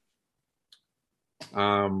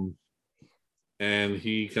 And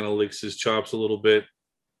he kind of licks his chops a little bit.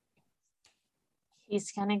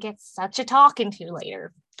 He's gonna get such a talking to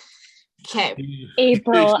later. Okay.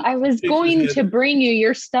 April, I was shakes his going head. to bring you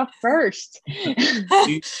your stuff first.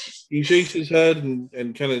 He shakes his head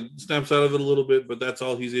and kind of snaps out of it a little bit, but that's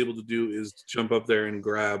all he's able to do is jump up there and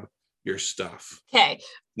grab your stuff. Okay.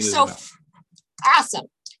 in his So mouth. awesome.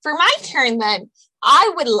 For my turn then,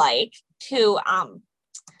 I would like to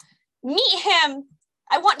meet him.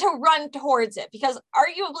 I want to run towards it because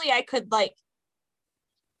arguably I could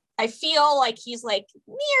I feel like he's like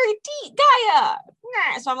near Gaia.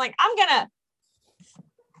 So I'm like, I'm gonna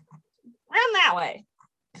run that way.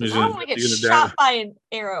 I don't want to get shot by an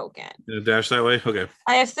arrow again. Gonna dash that way? Okay.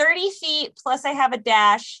 I have 30 feet plus I have a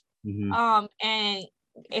dash. Mhm. And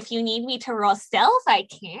if you need me to roll stealth, I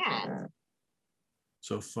can.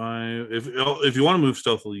 So 5. If you want to move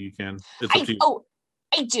stealthily, you can. It's up to you.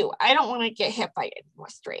 I do. I don't want to get hit by any more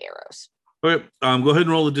stray arrows. Okay. Go ahead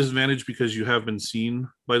and roll a disadvantage because you have been seen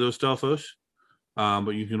by those stealthos.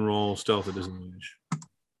 But you can roll stealth at disadvantage.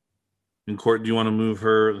 In court, do you want to move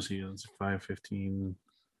her? Let's see. That's 5, 15.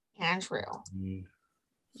 Andrew, 30.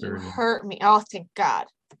 you hurt me. Oh, thank God.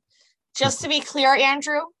 Just to be clear,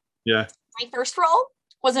 Andrew. Yeah. My first roll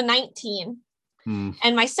was a 19. Hmm.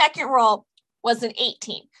 And my second roll was an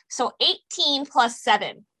 18. So 18 plus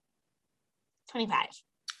 7. 25.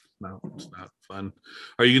 No, it's not fun.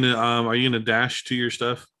 Are you gonna dash to your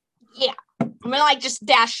stuff? Yeah. I'm gonna just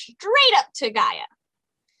dash straight up to Gaia.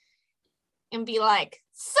 And be like,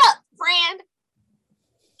 sup, friend?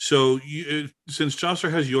 So since Chaucer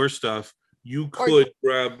has your stuff, you could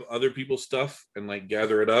grab other people's stuff and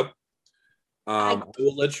gather it up. I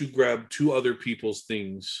will let you grab 2 other people's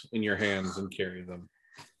things in your hands and carry them.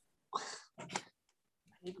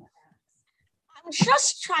 I'm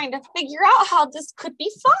just trying to figure out how this could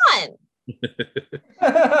be fun. And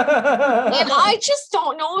I just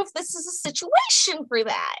don't know if this is a situation for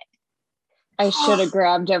that. I should have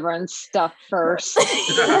grabbed everyone's stuff first.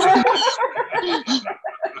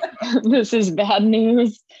 This is bad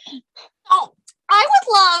news. Oh, I would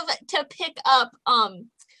love to pick up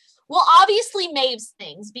obviously Maeve's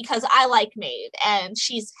things because I like Maeve and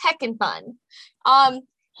she's heckin' fun.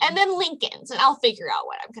 And then Lincoln's, and I'll figure out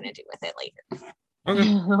what I'm gonna do with it later.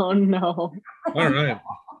 Okay. Oh no. All right.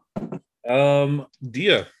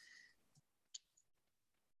 Dia.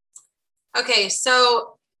 Okay,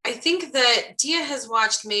 so I think that Dia has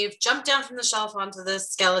watched Maeve jump down from the shelf onto the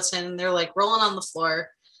skeleton, and they're rolling on the floor.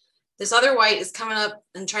 This other white is coming up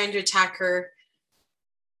and trying to attack her.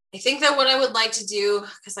 I think that what I would like to do,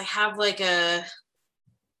 because I have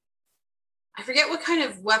I forget what kind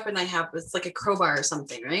of weapon I have. It's like a crowbar or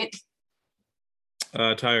something, right?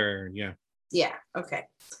 Tire iron, yeah. Yeah, okay.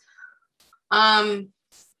 I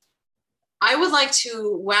would like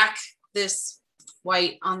to whack this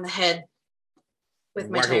white on the head with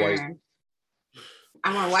my tire iron.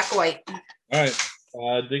 I want to whack a white. All right.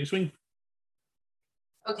 Dig a swing.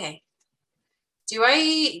 Okay. Do I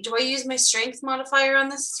use my strength modifier on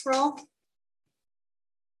this roll?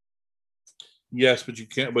 Yes, but you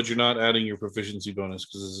can't. But you're not adding your proficiency bonus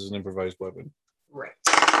because this is an improvised weapon. Right.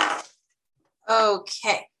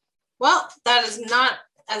 Okay. Well, that is not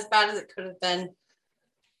as bad as it could have been.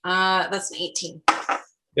 That's an 18.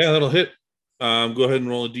 Yeah, that'll hit. Go ahead and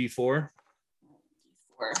roll a d4.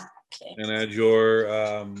 Okay. And add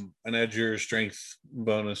your strength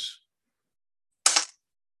bonus.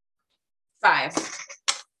 5.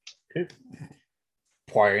 Okay.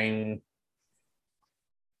 Poing.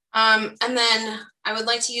 And then I would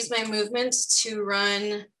like to use my movement to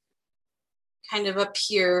run kind of up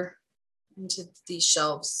here into these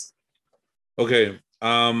shelves. Okay.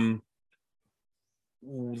 That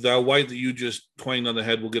white that you just twanged on the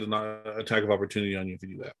head will get an attack of opportunity on you if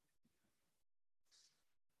you do that.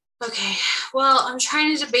 Okay, well, I'm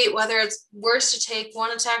trying to debate whether it's worse to take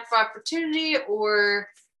one attack of opportunity or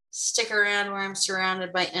stick around where I'm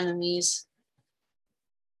surrounded by enemies.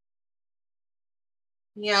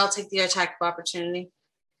 Yeah, I'll take the attack of opportunity.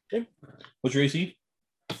 Okay. What's your AC?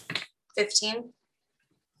 15.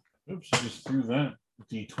 Oops, just threw that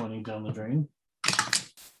D20 down the drain.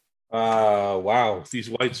 Wow,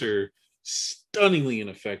 these whites are stunningly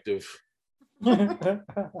ineffective.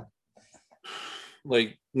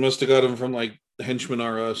 Like, must have got them from like Henchmen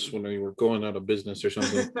R Us when they were going out of business or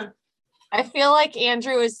something. I feel like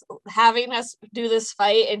Andrew is having us do this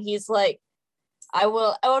fight, and he's like, I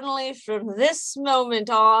will only from this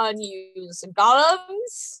moment on use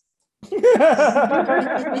golems.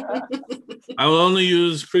 I will only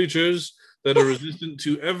use creatures that are resistant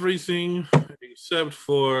to everything except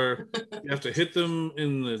for you have to hit them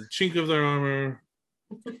in the chink of their armor.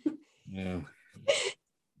 Yeah.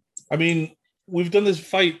 I mean, we've done this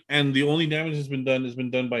fight, and the only damage has been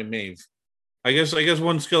done by Maeve. I guess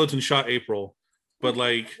one skeleton shot April, but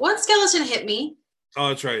like one skeleton hit me. Oh,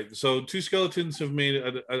 that's right. So 2 skeletons have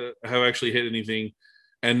have actually hit anything,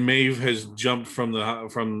 and Maeve has jumped from the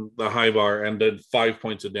high bar and did 5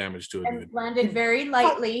 points of damage to it. And landed very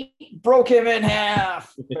lightly. Broke him in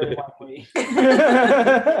half. Very lightly.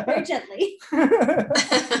 Very gently.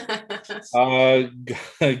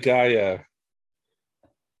 Gaia.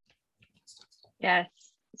 Yes.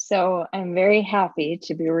 So I'm very happy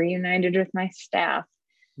to be reunited with my staff.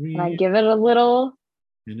 And I give it a little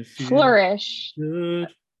flourish. Good.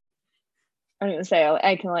 I'm going to say,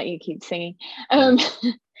 I can let you keep singing. I don't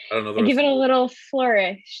know. I give it a little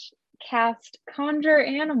flourish. Cast Conjure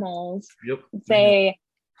Animals. Yep. Say,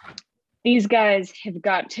 these guys have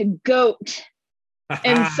got to goat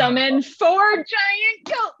and summon 4 giant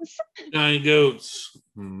goats. Giant goats.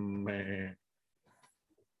 Man.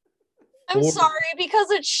 I'm sorry, because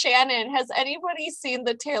it's Shannon. Has anybody seen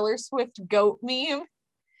the Taylor Swift goat meme?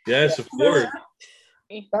 Yes, of course.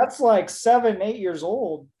 That's like 7, 8 years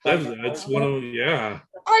old. That's one of yeah.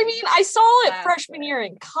 I mean, I saw it freshman year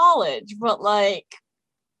in college, but like,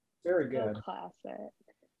 very good. Classic.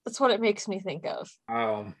 That's what it makes me think of.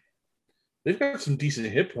 They've got some decent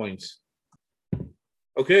hit points.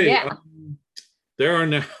 Okay. Yeah. There are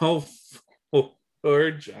now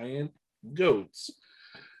 4 giant goats.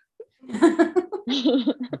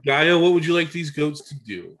 Gaia, what would you like these goats to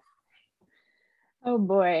do? Oh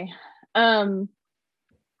boy.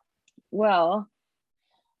 Well,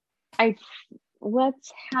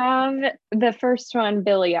 let's have the first one,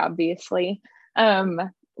 Billy, obviously,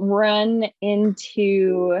 run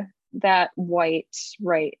into that white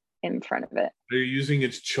right in front of it. Are you using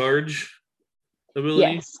its charge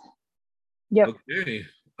ability? Yes. Yep. Okay.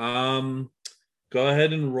 Go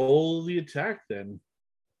ahead and roll the attack then.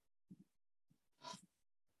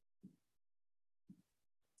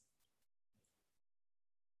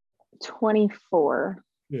 $24.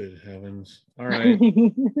 Good heavens. All right.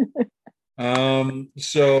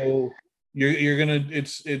 So you're gonna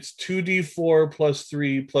it's 2d4 plus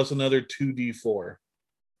 3 plus another 2d4.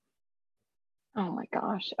 Oh my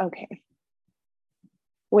gosh. Okay.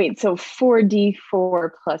 Wait, so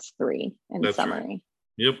 4d4 plus 3 in That's summary. Right.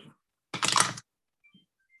 Yep.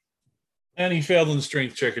 And he failed on the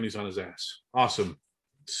strength check and he's on his ass. Awesome.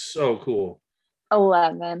 So cool.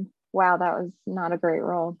 11. Wow, that was not a great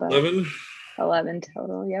roll, but 11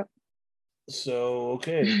 total. Yep. So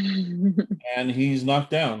okay. And he's knocked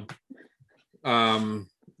down.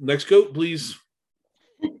 Next goat, please.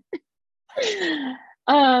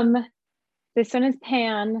 This one is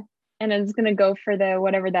Pan, and it's gonna go for the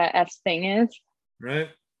whatever that S thing is. Right.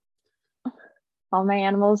 All my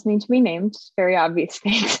animals need to be named. Very obvious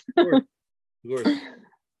things. Of course.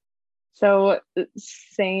 So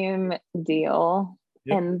same deal.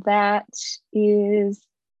 Yep. And that is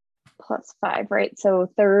 +5, right?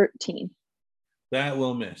 So 13. That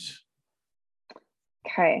will miss.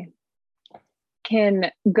 Okay.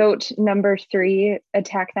 Can goat number 3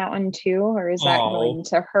 attack that one too, or is that going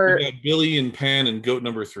to hurt? We got Billy and Pan and goat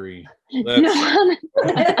number 3. No.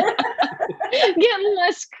 Getting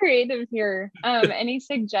less creative here. Any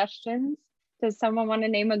suggestions? Does someone want to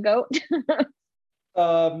name a goat?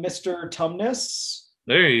 Mr. Tumnus.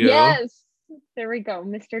 There you go. Yes. There we go.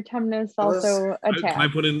 Mr. Tumnus also attack. Can I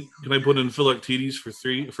put in Philoctetes for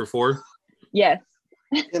 4? Yes.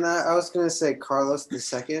 And I was gonna say Carlos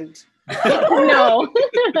II. No.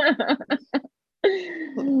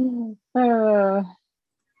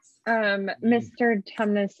 Mr.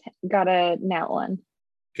 Tumnus got a nat 1.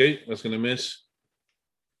 Okay, that's gonna miss.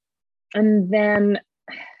 And then,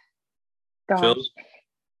 Phil? gosh.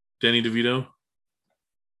 Danny DeVito.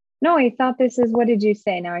 No, I thought this is, what did you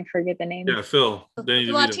say? Now I forget the name. Yeah, Phil. Danny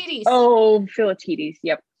DeVito. Philatides. Oh, Philatides.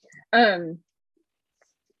 Yep. I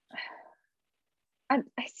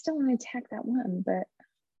still want to attack that one, but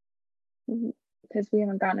because we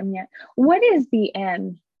haven't gotten him yet. What is the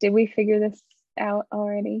N? Did we figure this out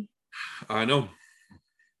already? I know.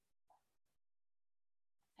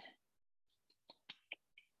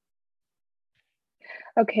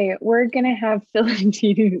 Okay, we're gonna have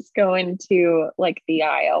Philatides go into like the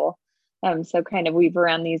aisle. So kind of weave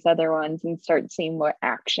around these other ones and start seeing what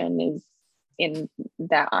action is in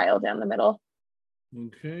that aisle down the middle.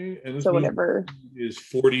 Okay, and this So whatever is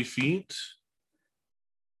 40 feet.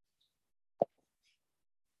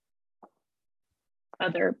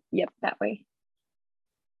 yep, that way.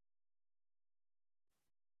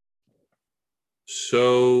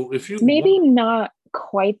 So if you Maybe not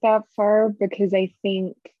quite that far, because I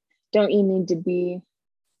think, don't you need to be,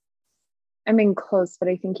 I mean close, but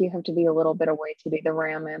I think you have to be a little bit away to do the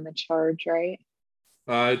ram and the charge, right?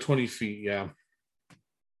 20 feet, yeah.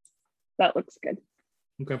 That looks good.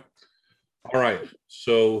 Okay. All right.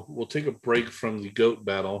 So we'll take a break from the goat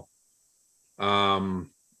battle.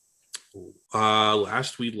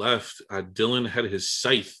 Last we left, Dylan had his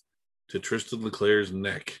scythe to Tristan Leclerc's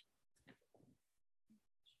neck.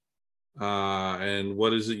 And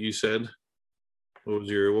what is it you said? What was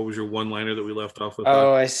your one-liner that we left off with?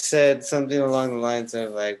 Oh, I said something along the lines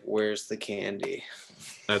of like, "Where's the candy?"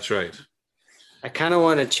 That's right. I kind of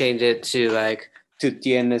want to change it to like, "Tu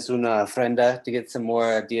tienes una ofrenda," to get some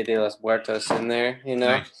more Dia de los Muertos in there, you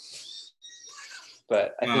know. Nice.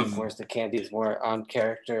 But I think "Where's the candy" is more on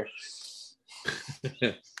character.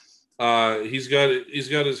 He's got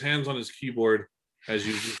his hands on his keyboard as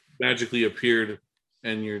you magically appeared,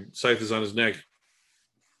 and your scythe is on his neck,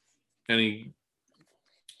 and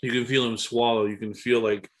you can feel him swallow. You can feel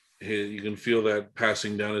you can feel that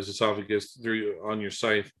passing down his esophagus through on your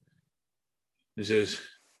scythe. He says,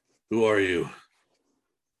 "Who are you?"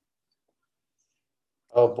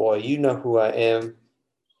 Oh boy, you know who I am.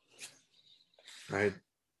 I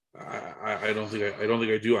don't think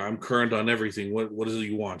I do. I'm current on everything. What is it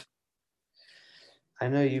you want? I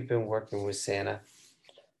know you've been working with Santa.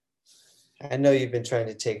 I know you've been trying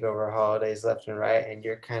to take over holidays left and right, and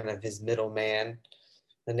you're kind of his middleman.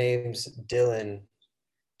 The name's Dylan.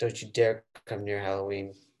 Don't you dare come near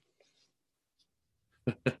Halloween.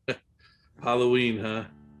 Halloween, huh?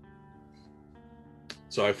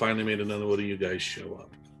 So I finally made another one of you guys show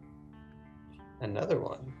up. Another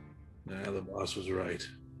one? Nah, the boss was right.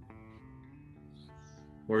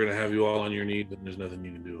 We're gonna have you all on your knees, and there's nothing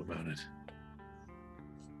you can do about it.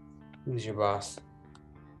 Who's your boss?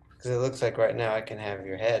 Because it looks like right now I can have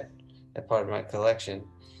your head as part of my collection.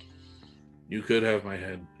 You could have my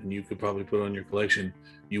head, and you could probably put it on your collection.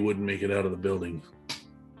 You wouldn't make it out of the building.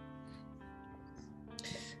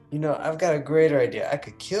 You know, I've got a greater idea. I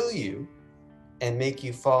could kill you and make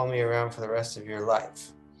you follow me around for the rest of your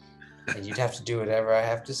life. And you'd have to do whatever I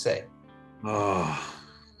have to say. Oh,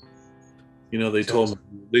 you know, they told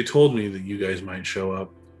me that you guys might show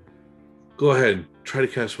up. Go ahead, try to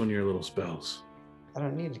cast one of your little spells. I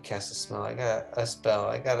don't need to cast a spell. I got a spell.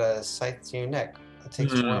 I got a scythe to your neck. It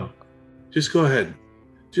takes a while. Just go ahead.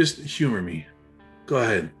 Just humor me. Go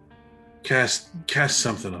ahead. Cast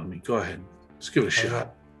something on me. Go ahead. Let's give it a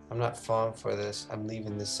shot. I'm not falling for this. I'm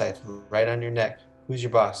leaving this scythe right on your neck. Who's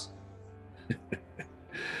your boss?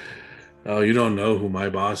 Oh, you don't know who my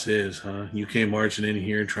boss is, huh? You came marching in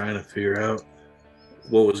here trying to figure out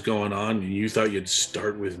what was going on, and you thought you'd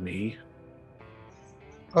start with me?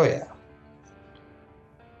 Oh, yeah.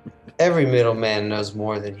 Every middleman knows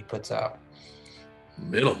more than he puts out.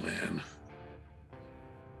 Middleman?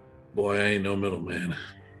 Boy, I ain't no middleman.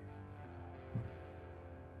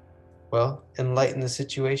 Well, enlighten the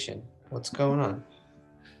situation. What's going on?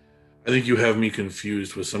 I think you have me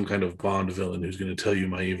confused with some kind of Bond villain who's going to tell you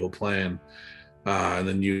my evil plan, and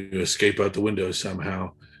then you escape out the window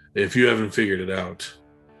somehow. If you haven't figured it out,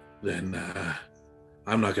 then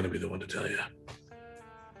I'm not going to be the one to tell you.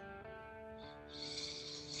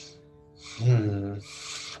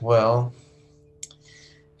 Well,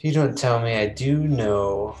 if you don't tell me, I do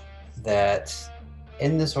know that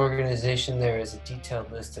in this organization there is a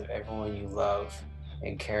detailed list of everyone you love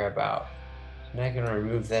and care about. I'm not going to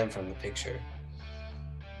remove them from the picture.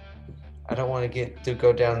 I don't want to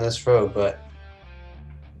go down this road, but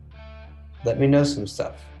let me know some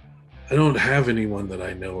stuff. I don't have anyone that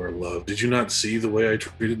I know or love. Did you not see the way I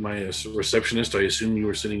treated my receptionist? I assume you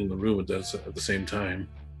were sitting in the room at the same time.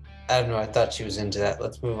 I don't know. I thought she was into that.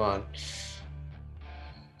 Let's move on.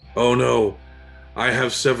 Oh no, I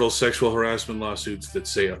have several sexual harassment lawsuits that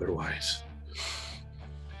say otherwise.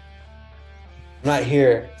 I'm not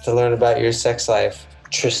here to learn about your sex life,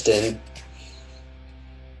 Tristan.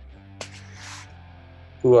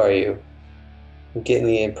 Who are you? I'm getting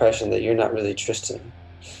the impression that you're not really Tristan.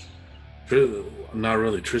 Not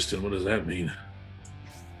really, Tristan. What does that mean?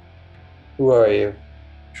 Who are you?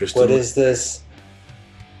 Tristan. What is this?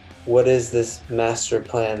 What is this master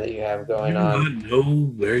plan that you have going on? Do you not know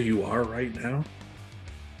where you are right now?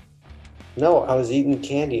 No, I was eating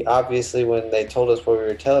candy. Obviously, when they told us where we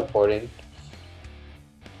were teleporting,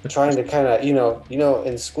 trying to kind of,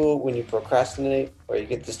 in school when you procrastinate or you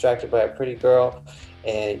get distracted by a pretty girl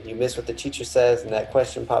and you miss what the teacher says and that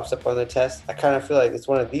question pops up on the test. I kind of feel like it's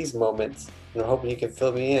one of these moments, and I'm hoping you can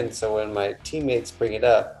fill me in so when my teammates bring it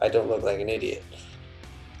up, I don't look like an idiot.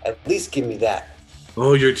 At least give me that.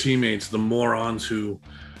 Oh, your teammates, the morons who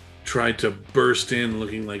tried to burst in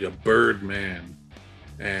looking like a bird man,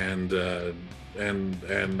 and a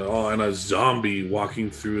zombie walking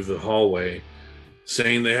through the hallway,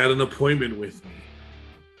 saying they had an appointment with me.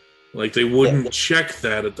 Like they wouldn't check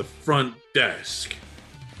that at the front desk.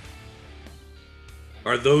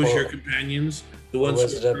 Are those your companions? The ones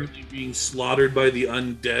who are currently being slaughtered by the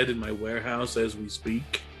undead in my warehouse as we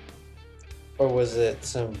speak? Or was it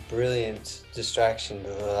some brilliant distraction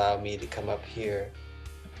to allow me to come up here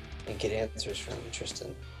and get answers from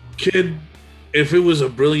Tristan? Kid, if it was a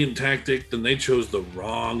brilliant tactic, then they chose the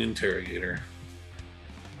wrong interrogator.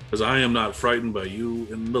 Because I am not frightened by you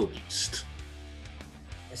in the least.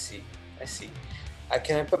 I see.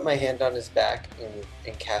 Can I put my hand on his back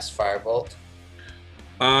and cast Firebolt?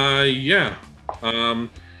 Yeah.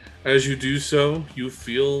 As you do so, you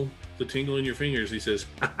feel the tingle in your fingers. He says,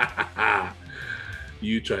 ha ha ha ha.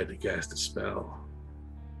 You tried to cast a spell.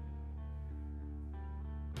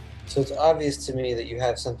 So it's obvious to me that you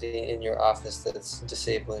have something in your office that's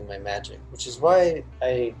disabling my magic, which is why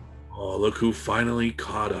Oh, look who finally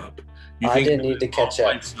caught up. I didn't need to catch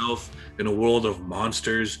up. Myself in a world of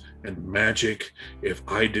monsters and magic. If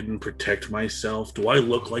I didn't protect myself, do I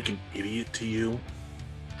look like an idiot to you?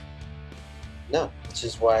 No, which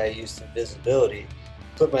is why I used invisibility.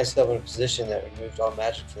 Put myself in a position that removed all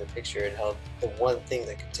magic from the picture and held the one thing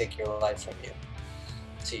that could take your life from you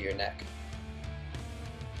to your neck.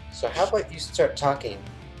 So how about you start talking?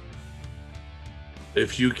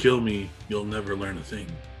 If you kill me, you'll never learn a thing.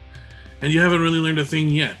 And you haven't really learned a thing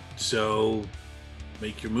yet, so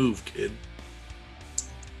make your move, kid.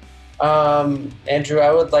 Andrew,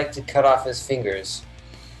 I would like to cut off his fingers.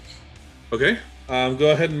 Okay,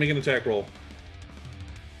 go ahead and make an attack roll.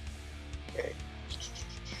 Okay.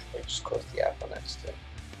 I just close the app on accident.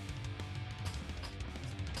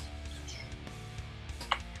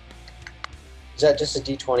 Is that just a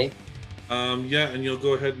D20? Yeah, and you'll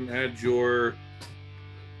go ahead and add your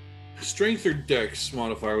strength or dex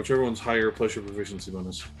modifier, whichever one's higher, plus your proficiency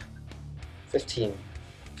bonus. 15.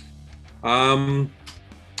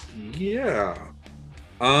 Yeah.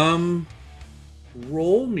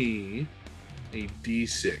 Roll me a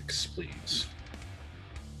d6, please.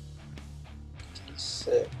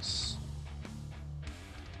 D6.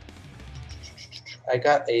 I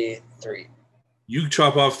got a 3. You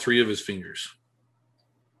chop off 3 of his fingers.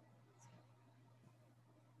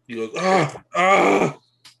 He goes,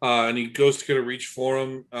 and he goes to kind of reach for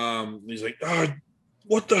him. He's like,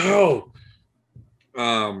 what the hell?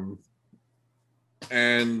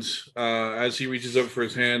 And as he reaches up for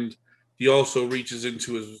his hand, he also reaches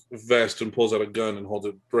into his vest and pulls out a gun and holds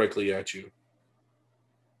it directly at you.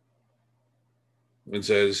 And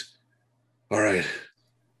says, all right,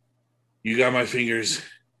 you got my fingers.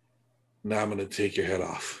 Now I'm going to take your head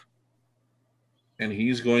off. And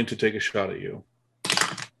he's going to take a shot at you.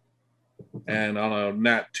 And on a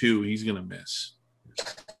nat 2, he's going to miss.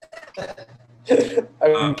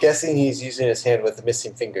 I'm guessing he's using his hand with the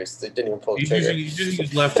missing fingers. They didn't even pull the trigger. He's using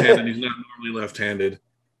his left hand, and he's not normally left-handed.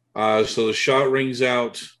 So the shot rings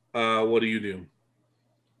out. What do you do?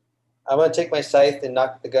 I'm going to take my scythe and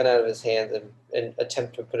knock the gun out of his hand and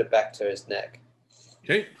attempt to put it back to his neck.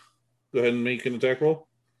 Okay. Go ahead and make an attack roll.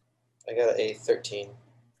 I got a 13.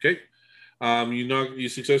 Okay. You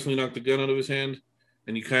successfully knock the gun out of his hand,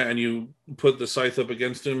 and you put the scythe up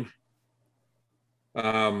against him.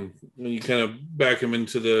 And you kind of back him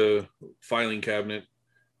into the filing cabinet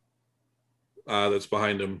that's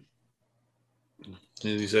behind him. And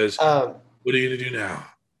he says, what are you going to do now?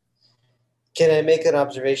 Can I make an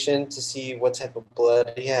observation to see what type of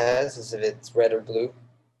blood he has, as if it's red or blue,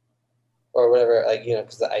 or whatever? Like,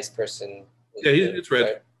 because the ice person. Yeah, it's red.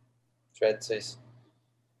 Sorry. It's red, so he's...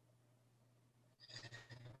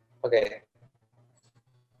 Okay.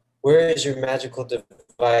 Where is your magical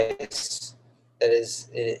device that is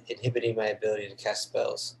inhibiting my ability to cast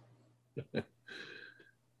spells?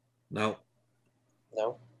 No.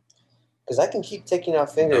 No? Because I can keep taking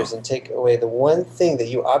out fingers and take away the one thing that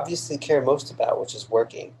you obviously care most about, which is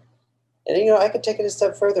working. And, I could take it a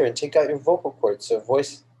step further and take out your vocal cords. So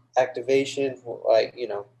voice activation, like,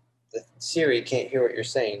 the Siri can't hear what you're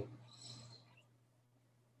saying.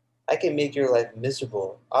 I can make your life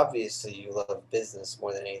miserable. Obviously, you love business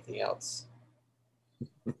more than anything else.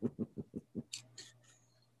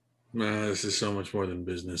 This is so much more than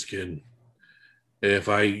business, kid. If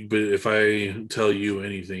I tell you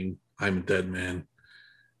anything, I'm a dead man.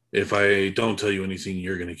 If I don't tell you anything,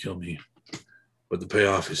 you're going to kill me. But the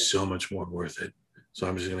payoff is so much more worth it. So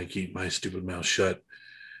I'm just going to keep my stupid mouth shut.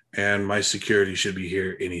 And my security should be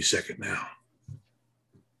here any second now.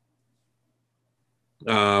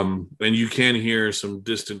 And you can hear some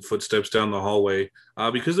distant footsteps down the hallway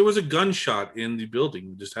because there was a gunshot in the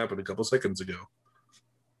building. It just happened a couple seconds ago.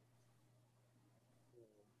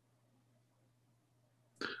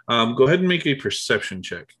 Go ahead and make a perception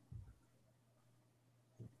check.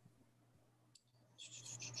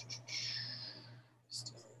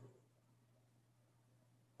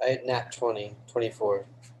 I had nat 20, 24.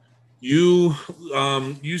 You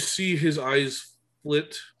see his eyes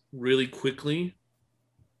flit really quickly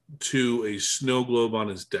to a snow globe on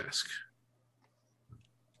his desk.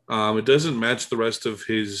 It doesn't match the rest of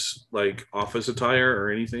his office attire or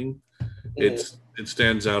anything. It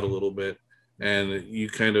stands out a little bit, and you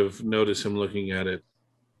kind of notice him looking at it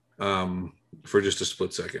for just a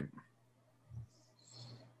split second.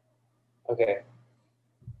 Okay.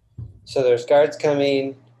 So there's guards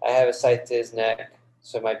coming. I have a sight to his neck.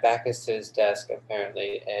 So my back is to his desk,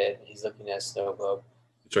 apparently, and he's looking at a snow globe.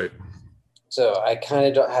 That's right. So I kind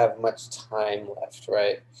of don't have much time left,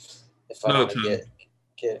 right? If I want to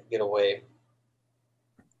get away.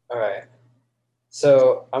 All right.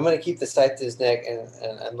 So I'm going to keep the sight to his neck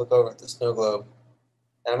and look over at the snow globe.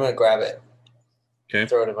 And I'm going to grab it. Okay.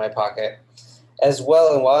 Throw it in my pocket. As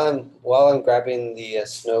well, and while I'm grabbing the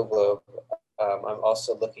snow globe, I'm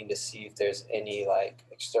also looking to see if there's any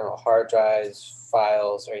external hard drives,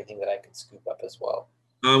 files, or anything that I can scoop up as well.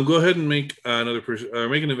 Go ahead and make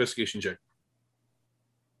make an investigation check.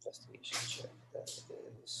 Investigation check. That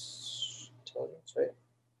is intelligence, right?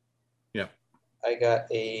 Yeah. I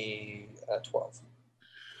got a 12.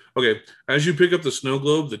 Okay. As you pick up the snow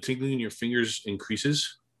globe, the tingling in your fingers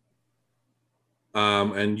increases.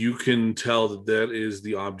 And you can tell that is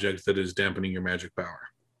the object that is dampening your magic power.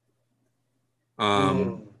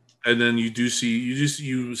 And then you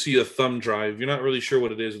see a thumb drive. You're not really sure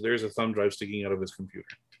what it is. There's a thumb drive sticking out of his computer.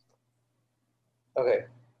 Okay.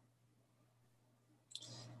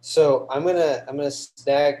 So I'm gonna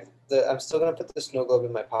snag I'm still gonna put the snow globe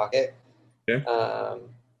in my pocket. Okay.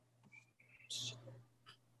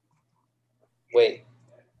 Wait,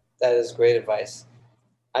 that is great advice.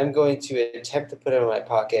 I'm going to attempt to put it in my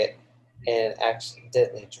pocket and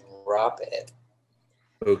accidentally drop it.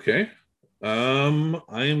 Okay. I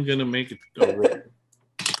am gonna make it a roll.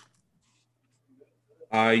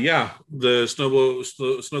 The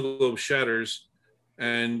snow globe shatters,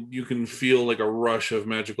 and you can feel a rush of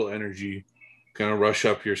magical energy kind of rush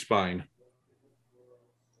up your spine.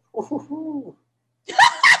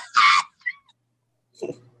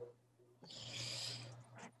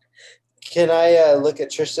 Can I look at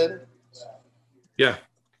Tristan? Yeah.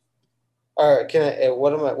 All right. Can I?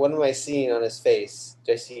 What am I seeing on his face?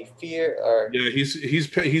 Do I see fear or? Yeah, he's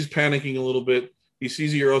panicking a little bit. He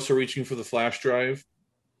sees you're also reaching for the flash drive,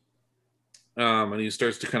 and he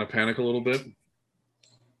starts to kind of panic a little bit.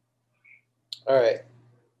 All right.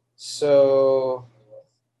 So,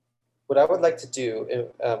 what I would like to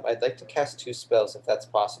do, I'd like to cast 2 spells if that's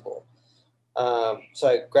possible. So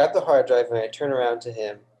I grab the hard drive and I turn around to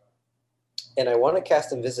him, and I want to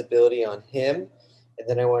cast invisibility on him, and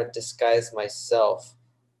then I want to disguise myself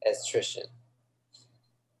as Tristan.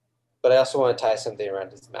 But I also want to tie something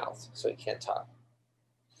around his mouth so he can't talk.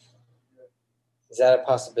 Is that a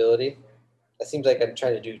possibility? That seems like I'm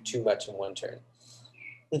trying to do too much in one turn.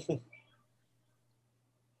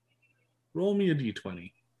 Roll me a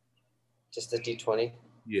d20. Just a d20?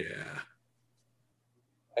 Yeah.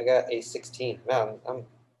 I got a 16. Wow,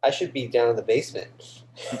 I should be down in the basement.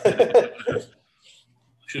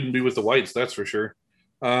 Shouldn't be with the whites, that's for sure.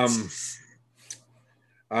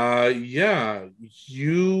 Yeah,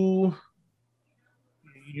 you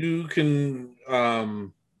You can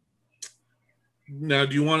now.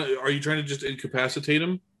 Do you want? Are you trying to just incapacitate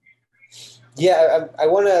him? Yeah, I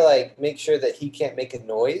want to like make sure that he can't make a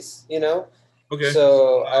noise, you know. Okay.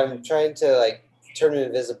 So I'm trying to like turn him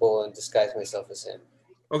invisible and disguise myself as him.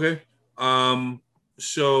 Okay.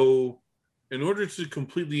 So in order to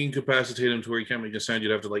completely incapacitate him to where he can't make a sound,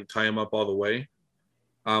 you'd have to like tie him up all the way,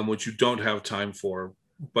 which you don't have time for.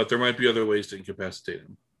 But there might be other ways to incapacitate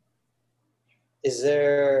him. Is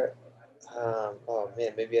there? Oh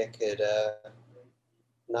man, maybe I could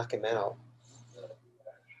knock him out.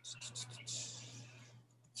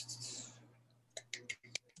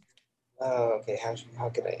 Oh, okay. How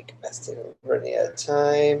can I incapacitate him? Running out of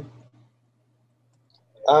time.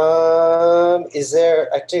 Is there?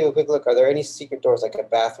 I take a quick look. Are there any secret doors, like a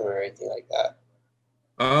bathroom or anything like that?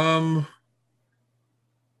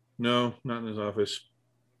 No, not in his office.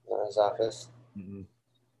 Not in his office. Mm-mm.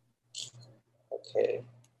 Okay.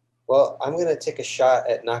 Well, I'm gonna take a shot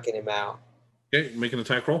at knocking him out. Okay, make an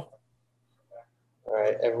attack roll. All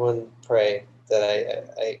right, everyone, pray that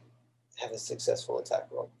I have a successful attack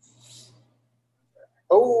roll.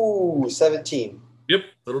 Oh, 17. Yep,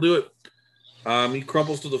 that'll do it. He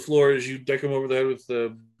crumples to the floor as you deck him over the head with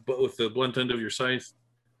the blunt end of your scythe.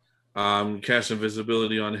 Cast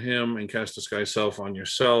invisibility on him and cast disguise self on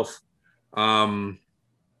yourself.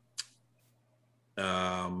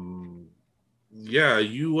 Yeah,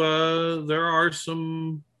 you there are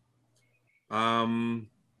some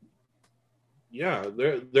yeah,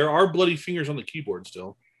 there are bloody fingers on the keyboard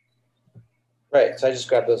still. Right, so I just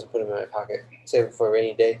grab those and put them in my pocket. Save them for a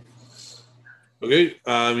rainy day. Okay.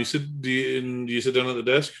 You sit. Do you sit down at the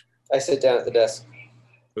desk? I sit down at the desk.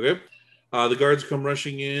 Okay. The guards come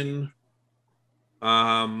rushing in.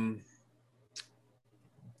 The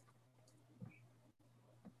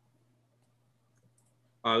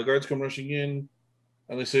guards come rushing in,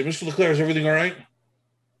 and they say, "Mr. Leclerc, is everything all right?"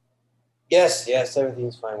 Yes,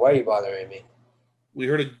 everything's fine. Why are you bothering me? We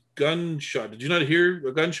heard a gunshot. Did you not hear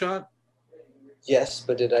a gunshot? Yes,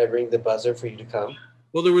 but did I ring the buzzer for you to come?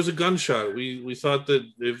 Well, there was a gunshot. We thought that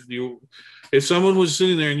if someone was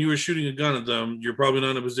sitting there and you were shooting a gun at them, you're probably not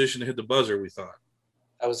in a position to hit the buzzer. We thought.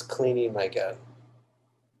 I was cleaning my gun.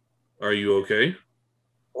 Are you okay?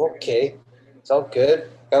 Okay, it's all good.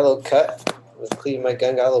 Got a little cut. I was cleaning my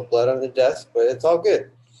gun. Got a little blood on the desk, but it's all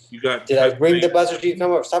good. You got. Did I ring the buzzer to you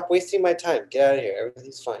come over? Stop wasting my time. Get out of here.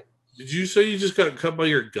 Everything's fine. Did you say you just got cut by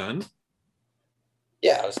your gun?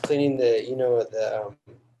 Yeah, I was cleaning the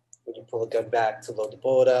when you pull the gun back to load the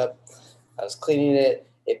bullet up. I was cleaning it.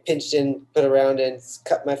 It pinched in, put a round in,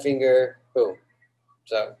 cut my finger. Boom.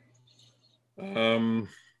 So.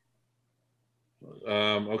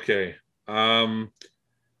 Okay.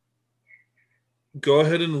 Go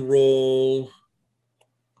ahead and roll.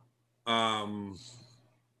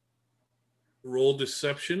 Roll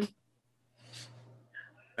deception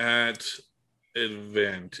at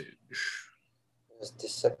advantage.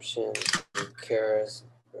 Deception, Kara's.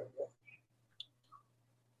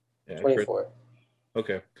 Yeah, 24.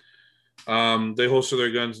 Okay. They holster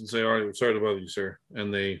their guns and say, "All right, sorry to bother you, sir,"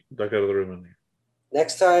 and they duck out of the room and leave.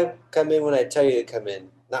 Next time, come in when I tell you to come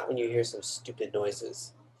in, not when you hear some stupid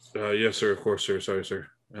noises. Yes, sir. Of course, sir. Sorry, sir.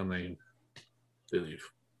 And they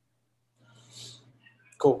leave.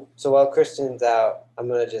 Cool. So while Kristen's out, I'm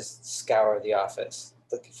gonna just scour the office,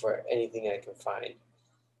 looking for anything I can find.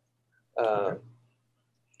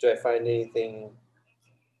 Do I find anything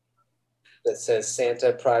that says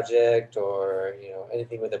Santa Project or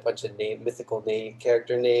anything with a bunch of mythical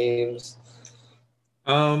character names?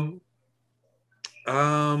 Do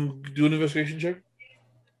an investigation check.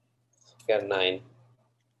 Got a 9.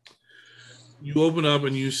 You open up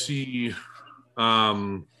and you see,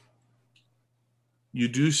 you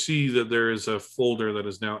do see that there is a folder that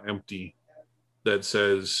is now empty that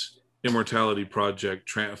says Immortality Project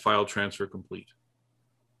file transfer complete.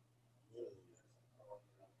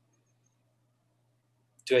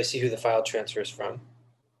 Do I see who the file transfers from?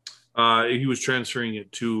 He was transferring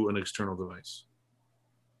it to an external device.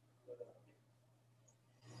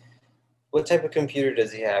 What type of computer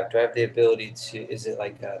does he have? Do I have the ability to? Is it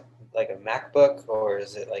like a MacBook or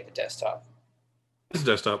is it like a desktop? It's a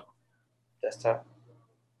desktop. Desktop.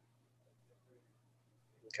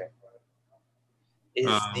 Okay.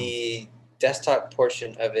 Is the desktop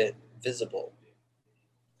portion of it visible?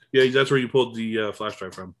 Yeah, that's where you pulled the flash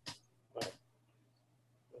drive from.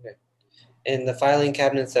 Okay. And the filing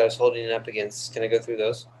cabinets that I was holding it up against, can I go through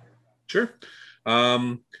those? Sure.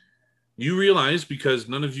 You realize, because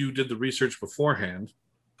none of you did the research beforehand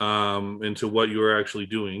into what you were actually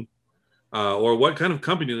doing, or what kind of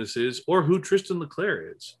company this is, or who Tristan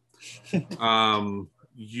Leclerc is.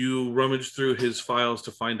 you rummage through his files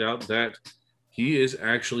to find out that he is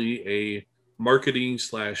actually a marketing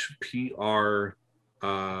 / PR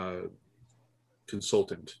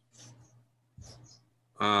consultant.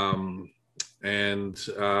 And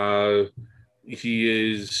he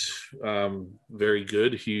is very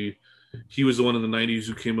good. He was the one in the 90s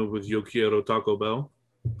who came up with Yo Quiero Taco Bell.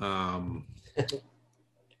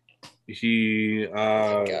 He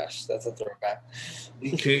Oh my gosh, that's a throwback.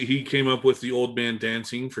 he came up with the Old Man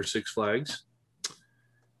Dancing for Six Flags.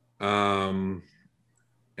 And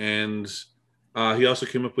he also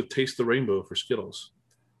came up with Taste the Rainbow for Skittles.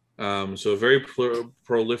 So a very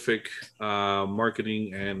prolific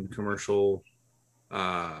marketing and commercial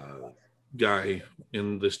guy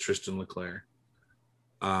in this Tristan LeClaire.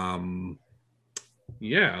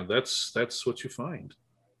 Yeah, that's what you find.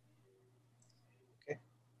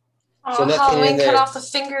 Oh, So nothing in Halloween cut there. off the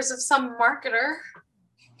fingers of some marketer.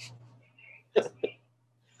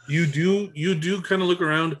 You do kind of look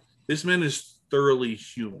around. This man is thoroughly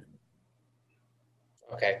human.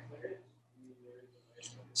 Okay.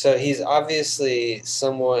 So he's obviously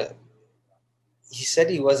somewhat. He said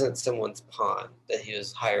he wasn't someone's pawn, that he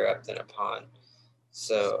was higher up than a pawn.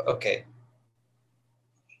 So, okay.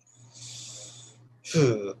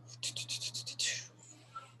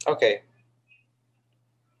 Okay.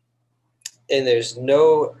 And there's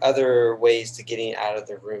no other ways to getting out of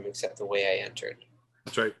the room except the way I entered.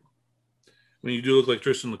 That's right. I mean, you do look like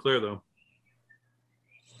Tristan LeClaire, though.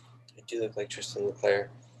 I do look like Tristan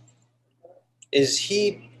LeClaire. Is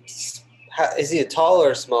he a tall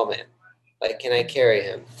or a small man? Like, can I carry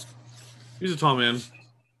him? He's a tall man.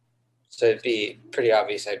 So it'd be pretty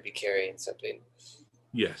obvious I'd be carrying something.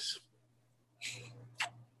 Yes.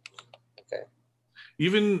 Okay.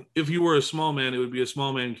 Even if you were a small man, it would be a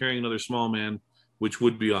small man carrying another small man, which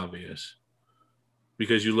would be obvious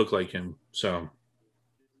because you look like him. So.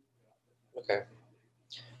 Okay.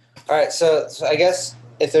 All right. So I guess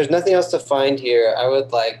if there's nothing else to find here, I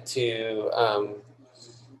would like to.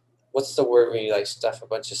 What's the word when you like stuff a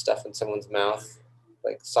bunch of stuff in someone's mouth,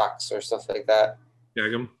 like socks or stuff like that?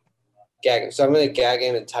 Gag him. Gag him. So I'm going to gag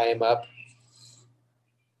him and tie him up.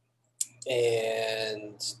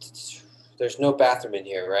 And there's no bathroom in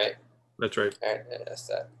here, right? That's right. All right, that's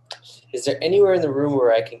that. Is there anywhere in the room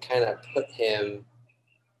where I can kind of put him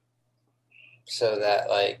so that,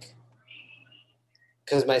 like,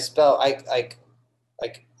 because my spell, like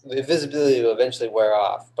the invisibility will eventually wear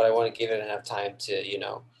off, but I want to give it enough time to,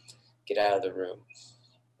 get out of the room.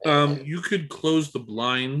 You could close the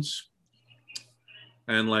blinds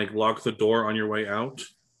and like lock the door on your way out,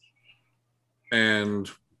 and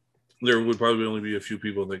there would probably only be a few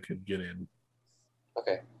people that could get in.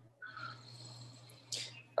 Okay.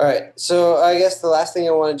 All right. So I guess the last thing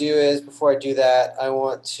I want to do is, before I do that, I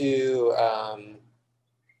want to.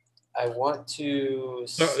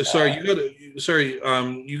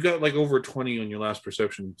 You got like over 20 on your last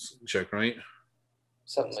perception check, right?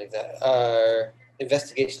 Something like that.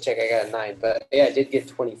 Investigation check, I got a 9, but yeah, I did get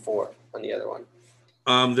 24 on the other one.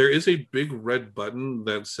 There is a big red button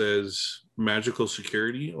that says magical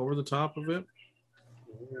security over the top of it.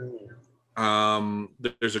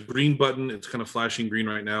 There's a green button. It's kind of flashing green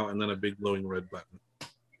right now, and then a big glowing red button.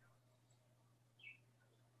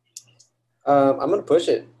 I'm going to push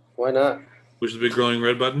it. Why not? Push the big glowing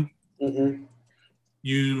red button. Mm-hmm.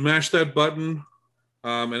 You mash that button,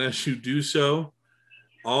 and as you do so,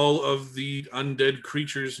 all of the undead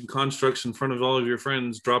creatures and constructs in front of all of your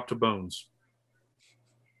friends drop to bones.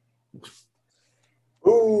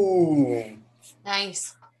 Ooh.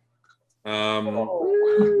 Nice.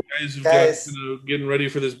 You guys have got getting ready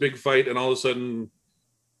for this big fight, and all of a sudden,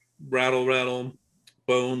 rattle, rattle,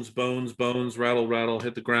 bones, bones, bones, rattle, rattle,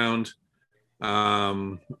 hit the ground. Switch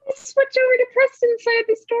over to Preston's side of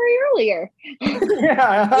the story earlier.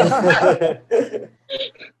 Yeah.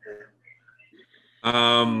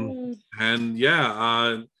 And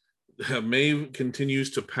yeah, Maeve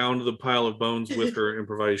continues to pound the pile of bones with her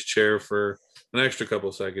improvised chair for an extra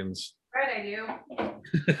couple seconds. Right, I do.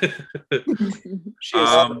 She is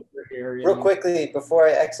over here, you Real know. quickly, before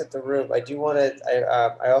I exit the room, I do want to.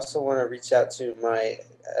 I also want to reach out to my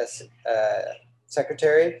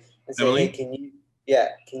secretary and say, Emily? hey,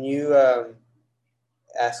 can you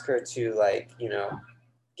ask her to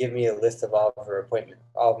give me a list of all of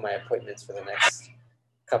my appointments for the next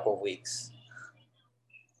couple of weeks.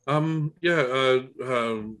 Isn't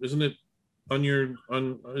it on your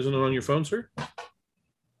phone, sir?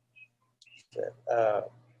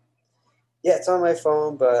 Yeah, it's on my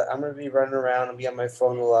phone, but I'm gonna be running around and be on my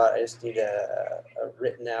phone a lot. I just need a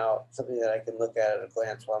written out, something that I can look at a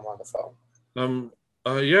glance while I'm on the phone.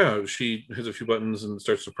 Yeah, she hits a few buttons and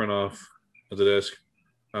starts to print off at the desk.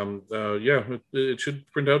 Yeah, it should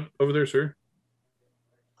print out over there, sir.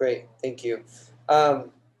 Great, thank you.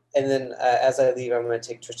 And then as I leave, I'm going to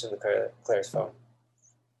take Tristan Claire's phone.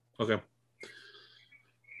 Okay.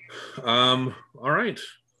 All right.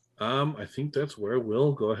 I think that's where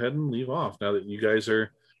we'll go ahead and leave off now that you guys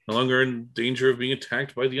are no longer in danger of being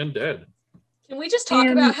attacked by the undead. Can we just talk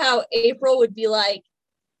about how April would be like,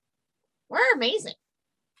 we're amazing.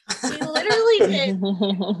 We literally did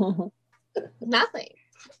nothing.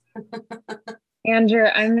 Andrew,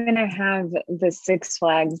 I'm gonna have the Six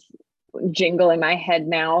Flags jingle in my head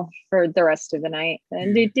now for the rest of the night.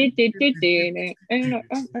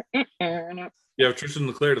 You have Tristan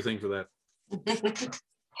LeClaire to thank for that.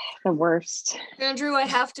 The worst. Andrew, I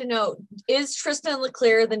have to know, is Tristan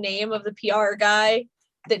LeClaire the name of the PR guy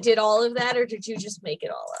that did all of that, or did you just make it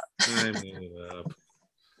all up? I made it up.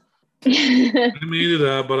 I made it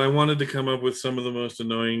up, but I wanted to come up with some of the most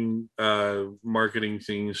annoying marketing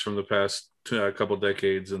things from the past couple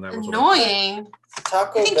decades, and that was annoying.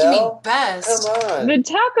 Taco I think Bell? you mean best. Come on. The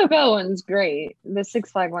Taco Bell one's great. The Six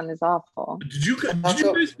Flag one is awful. Did you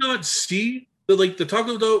guys not see that? Like the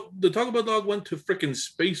Taco Bell dog went to freaking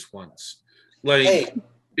space once. Like Hey,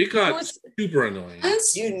 it got super annoying.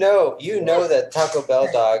 you know that Taco Bell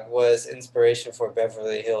dog was inspiration for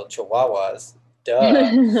Beverly Hills Chihuahuas.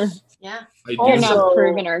 Duh. Yeah. I You're do. not Also-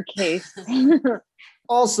 proving our case.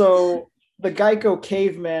 Also, the Geico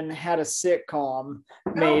Cavemen had a sitcom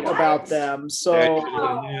made about them. So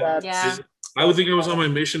Yeah. that's Yeah. I would think I was on my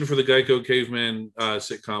mission for the Geico Caveman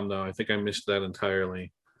sitcom, though. I think I missed that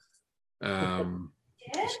entirely. yeah,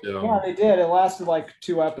 So they did. It lasted like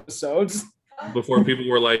 2 episodes. before people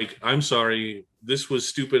were like, "I'm sorry, this was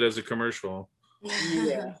stupid as a commercial."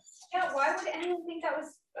 Yeah, Yeah, why would anyone think that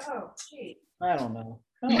was? Oh, gee. I don't know.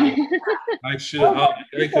 I should. Oh,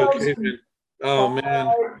 Geico Caveman. Oh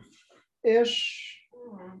man. Ish.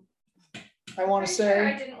 I want to say.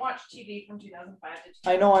 I didn't watch TV from 2005 to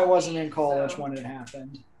I know I wasn't in college so- when it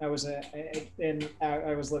happened. I was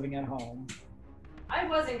I was living at home. I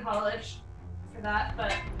was in college for that,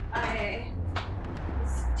 but I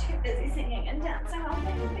was too busy singing and dancing all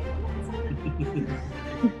day.